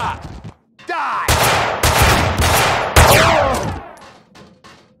 Die!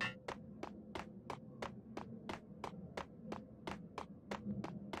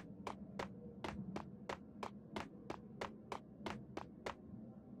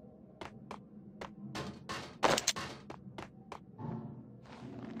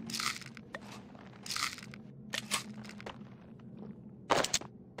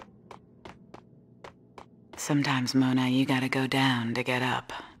 Sometimes, Mona, you gotta go down to get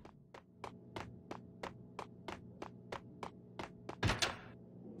up.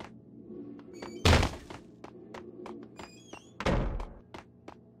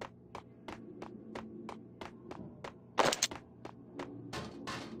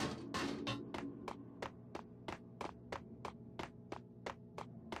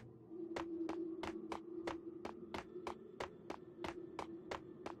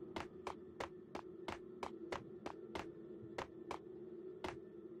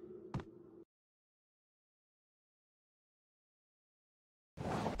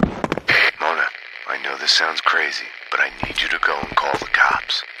 This sounds crazy, but I need you to go and call the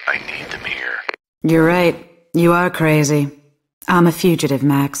cops. I need them here. You're right. You are crazy. I'm a fugitive,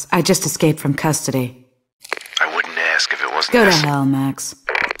 Max. I just escaped from custody. I wouldn't ask if it wasn't Go to hell, Max.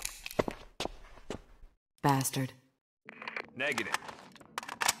 Bastard. Negative.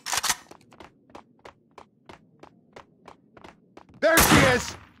 There she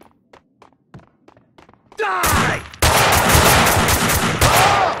is! Die!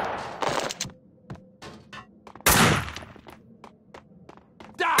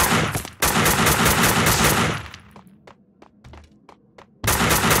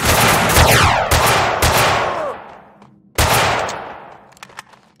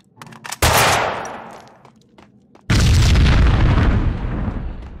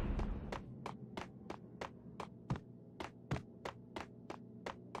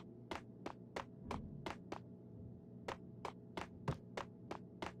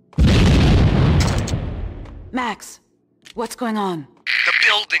 Max, what's going on? The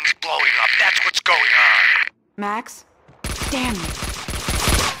building's blowing up. That's what's going on. Max? Damn it.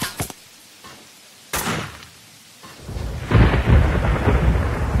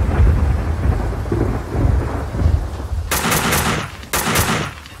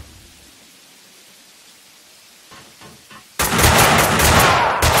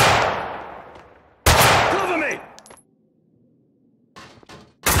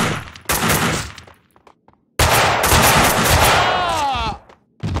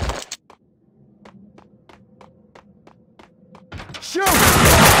 Shoot!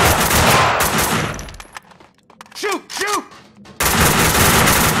 Shoot! Shoot!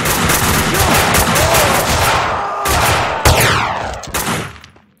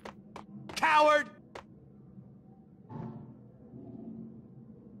 Coward!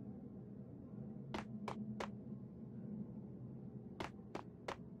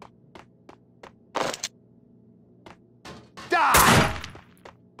 Die!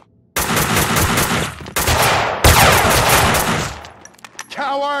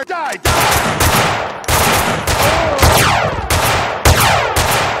 Coward! Die! Die!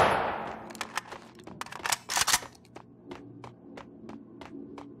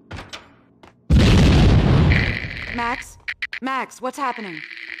 Max? Max, what's happening?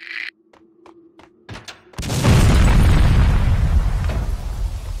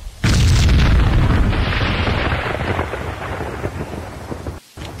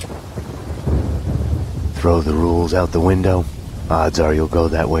 Throw the rules out the window. Odds are you'll go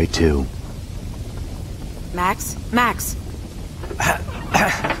that way too. Max? Max!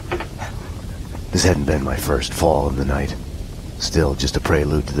 This hadn't been my first fall of the night. Still just a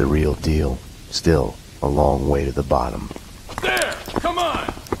prelude to the real deal. Still a long way to the bottom. There! Come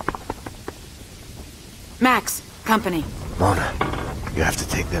on! Max, company. Mona, you have to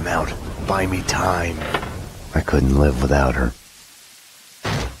take them out. Buy me time. I couldn't live without her.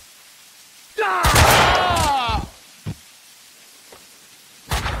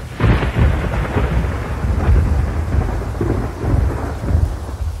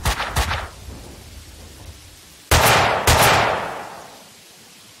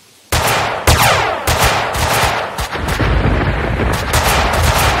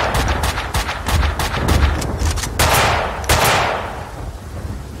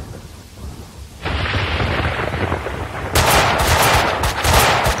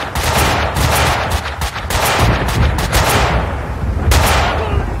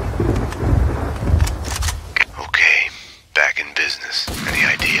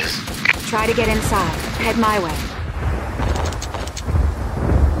 Try to get inside. Head my way.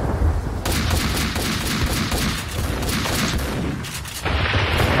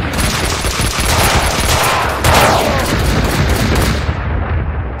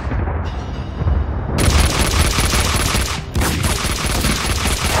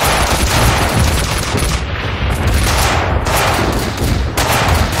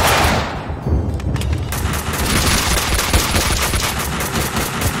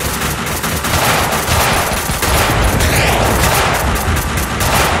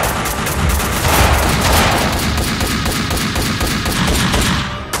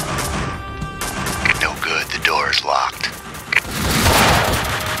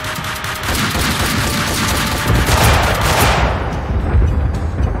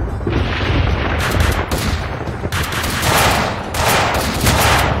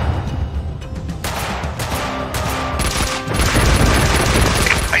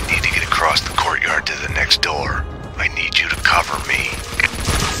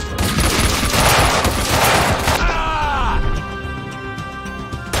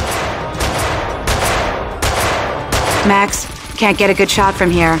 Max, can't get a good shot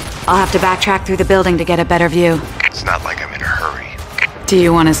from here. I'll have to backtrack through the building to get a better view. It's not like I'm in a hurry. Do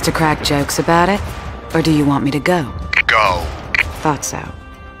you want us to crack jokes about it? Or do you want me to go? Go! Thought so.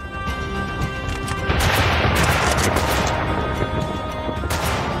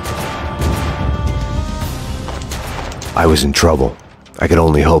 I was in trouble. I could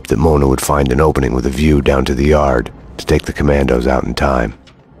only hope that Mona would find an opening with a view down to the yard to take the commandos out in time.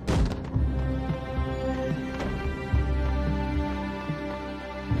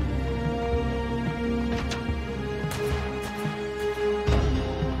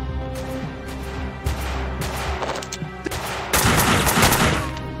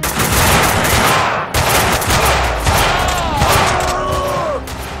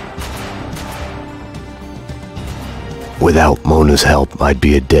 Without Mona's help, I'd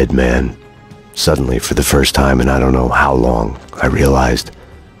be a dead man. Suddenly, for the first time in I don't know how long, I realized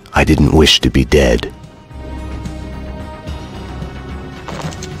I didn't wish to be dead.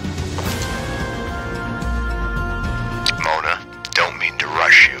 Mona, don't mean to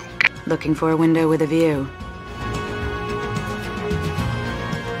rush you. Looking for a window with a view.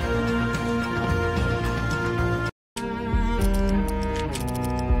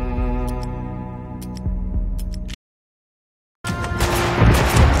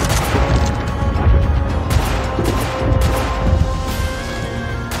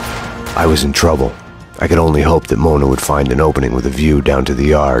 I was in trouble. I could only hope that Mona would find an opening with a view down to the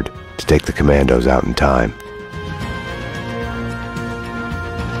yard to take the commandos out in time.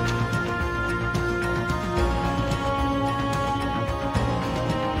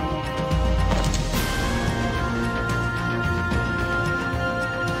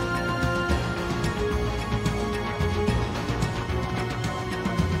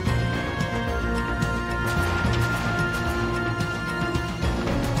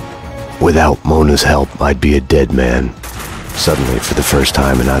 Without Mona's help, I'd be a dead man. Suddenly, for the first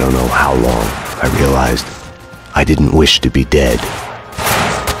time in I don't know how long, I realized I didn't wish to be dead.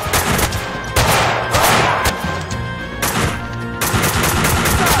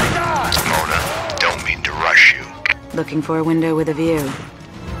 Mona, don't mean to rush you. Looking for a window with a view.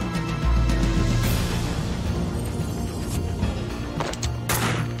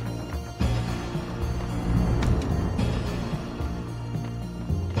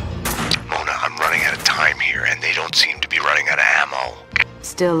 don't seem to be running out of ammo.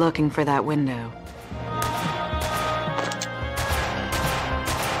 Still looking for that window.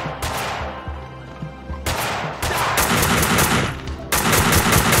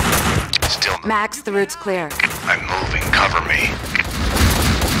 Still. Max, the route's clear. I'm moving. Cover me.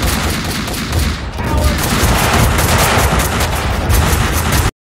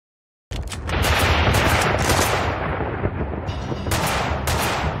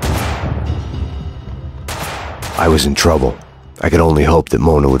 I was in trouble. I could only hope that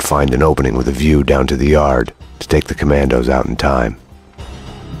Mona would find an opening with a view down to the yard to take the commandos out in time.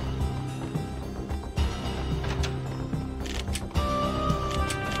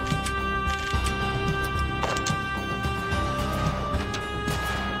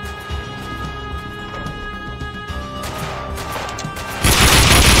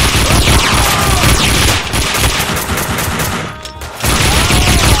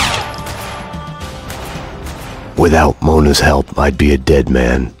 Without Mona's help, I'd be a dead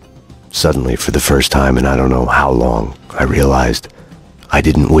man. Suddenly, for the first time in I don't know how long, I realized I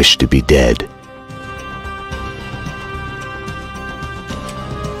didn't wish to be dead.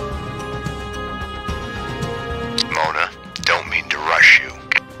 Mona, don't mean to rush you.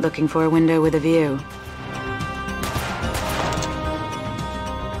 Looking for a window with a view.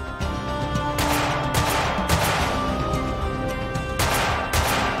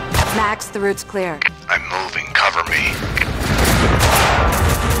 Max, the route's clear. I'm moving. Cover me.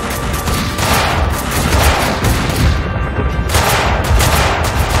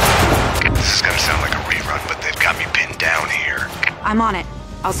 This is gonna sound like a rerun, but they've got me pinned down here. I'm on it.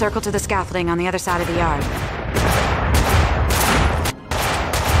 I'll circle to the scaffolding on the other side of the yard.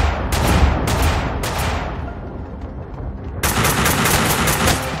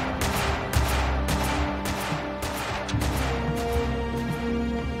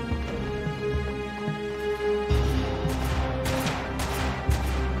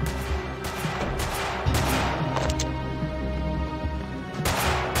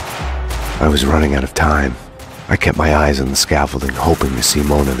 I was running out of time. I kept my eyes on the scaffolding, hoping to see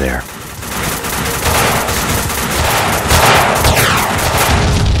Mona there.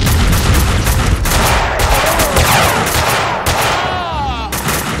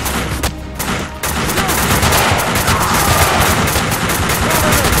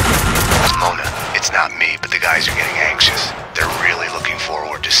 Mona, it's not me, but the guys are getting anxious. They're really looking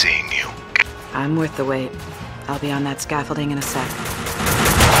forward to seeing you. I'm worth the wait. I'll be on that scaffolding in a sec.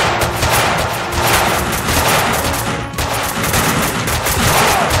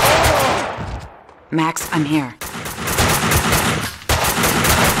 Max, I'm here.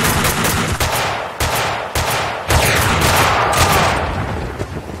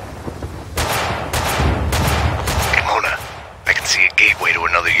 Mona, I can see a gateway to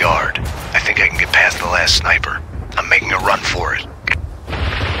another yard. I think I can get past the last sniper. I'm making a run for it.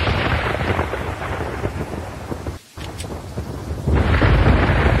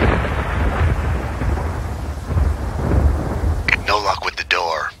 No luck with the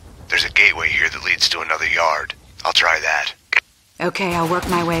door. There's a gateway here that leads to another yard. I'll try that. Okay, I'll work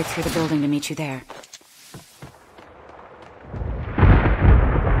my way through the building to meet you there.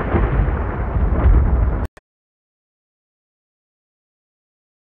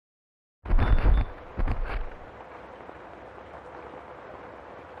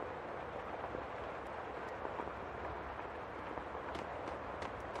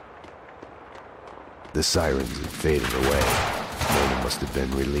 The sirens had faded away. Mona must have been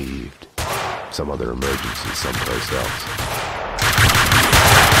relieved. Some other emergency someplace else.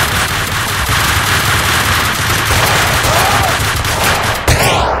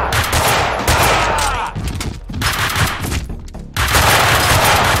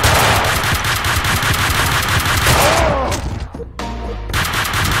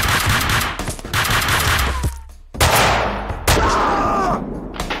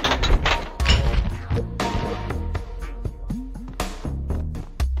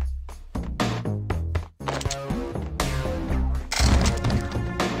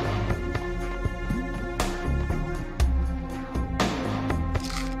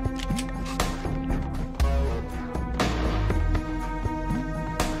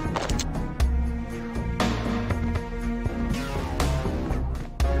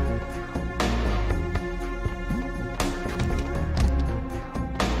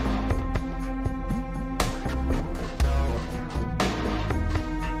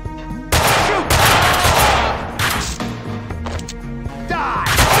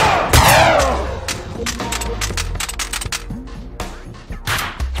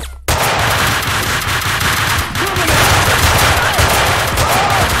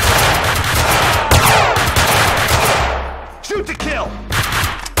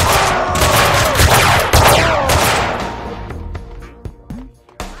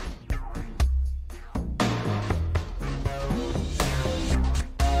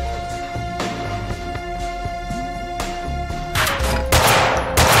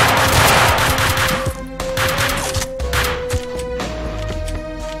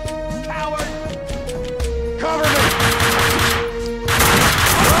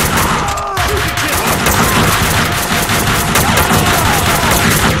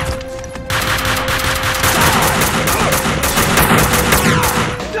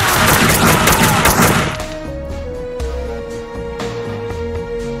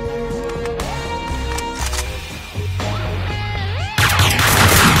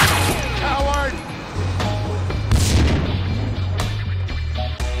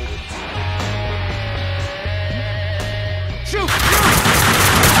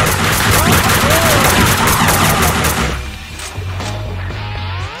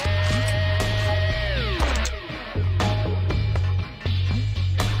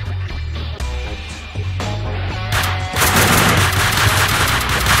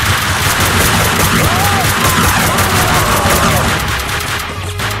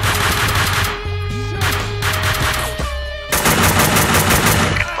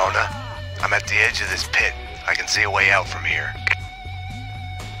 at the edge of this pit. I can see a way out from here.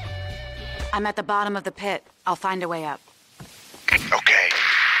 I'm at the bottom of the pit. I'll find a way up. Okay.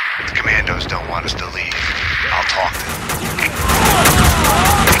 The commandos don't want us to leave. I'll talk to them.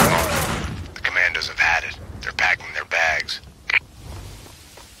 The commandos have had it. They're packing their bags.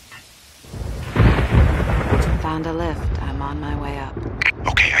 Found a lift. I'm on my way up.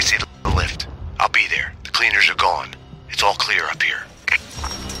 Okay, I see the lift. I'll be there. The cleaners are gone. It's all clear up here.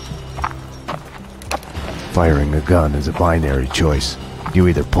 Firing a gun is a binary choice. You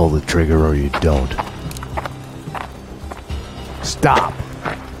either pull the trigger or you don't. Stop!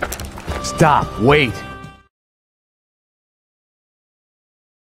 Stop! Wait!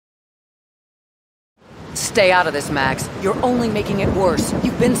 Stay out of this, Max. You're only making it worse.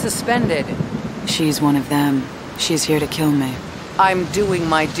 You've been suspended. She's one of them. She's here to kill me. I'm doing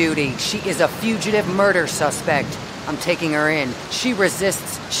my duty. She is a fugitive murder suspect. I'm taking her in. She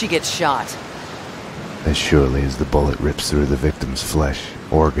resists, she gets shot. As surely as the bullet rips through the victim's flesh,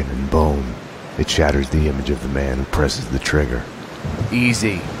 organ, and bone, it shatters the image of the man who presses the trigger.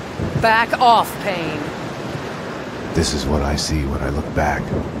 Easy. Back off, Payne. This is what I see when I look back.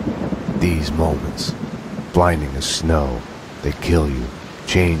 These moments. Blinding as snow. They kill you,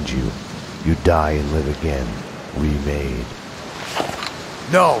 change you. You die and live again. Remade.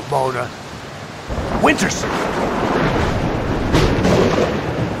 No, Mona. Winterson!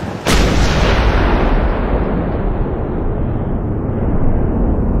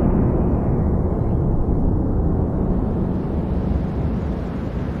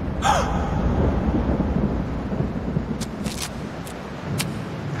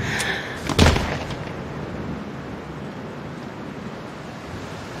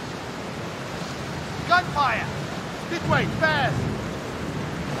 Gunfire! This way, fast!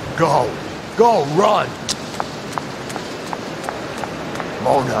 Go! Go, run!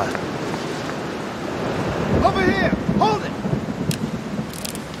 Mona! Over here! Hold it!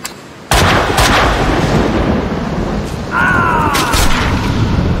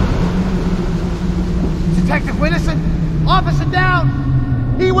 Detective Winterson! Officer down!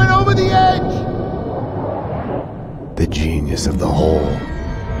 He went over the edge! The genius of the hole.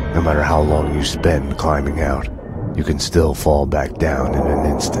 No matter how long you spend climbing out, you can still fall back down in an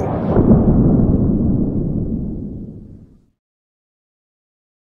instant.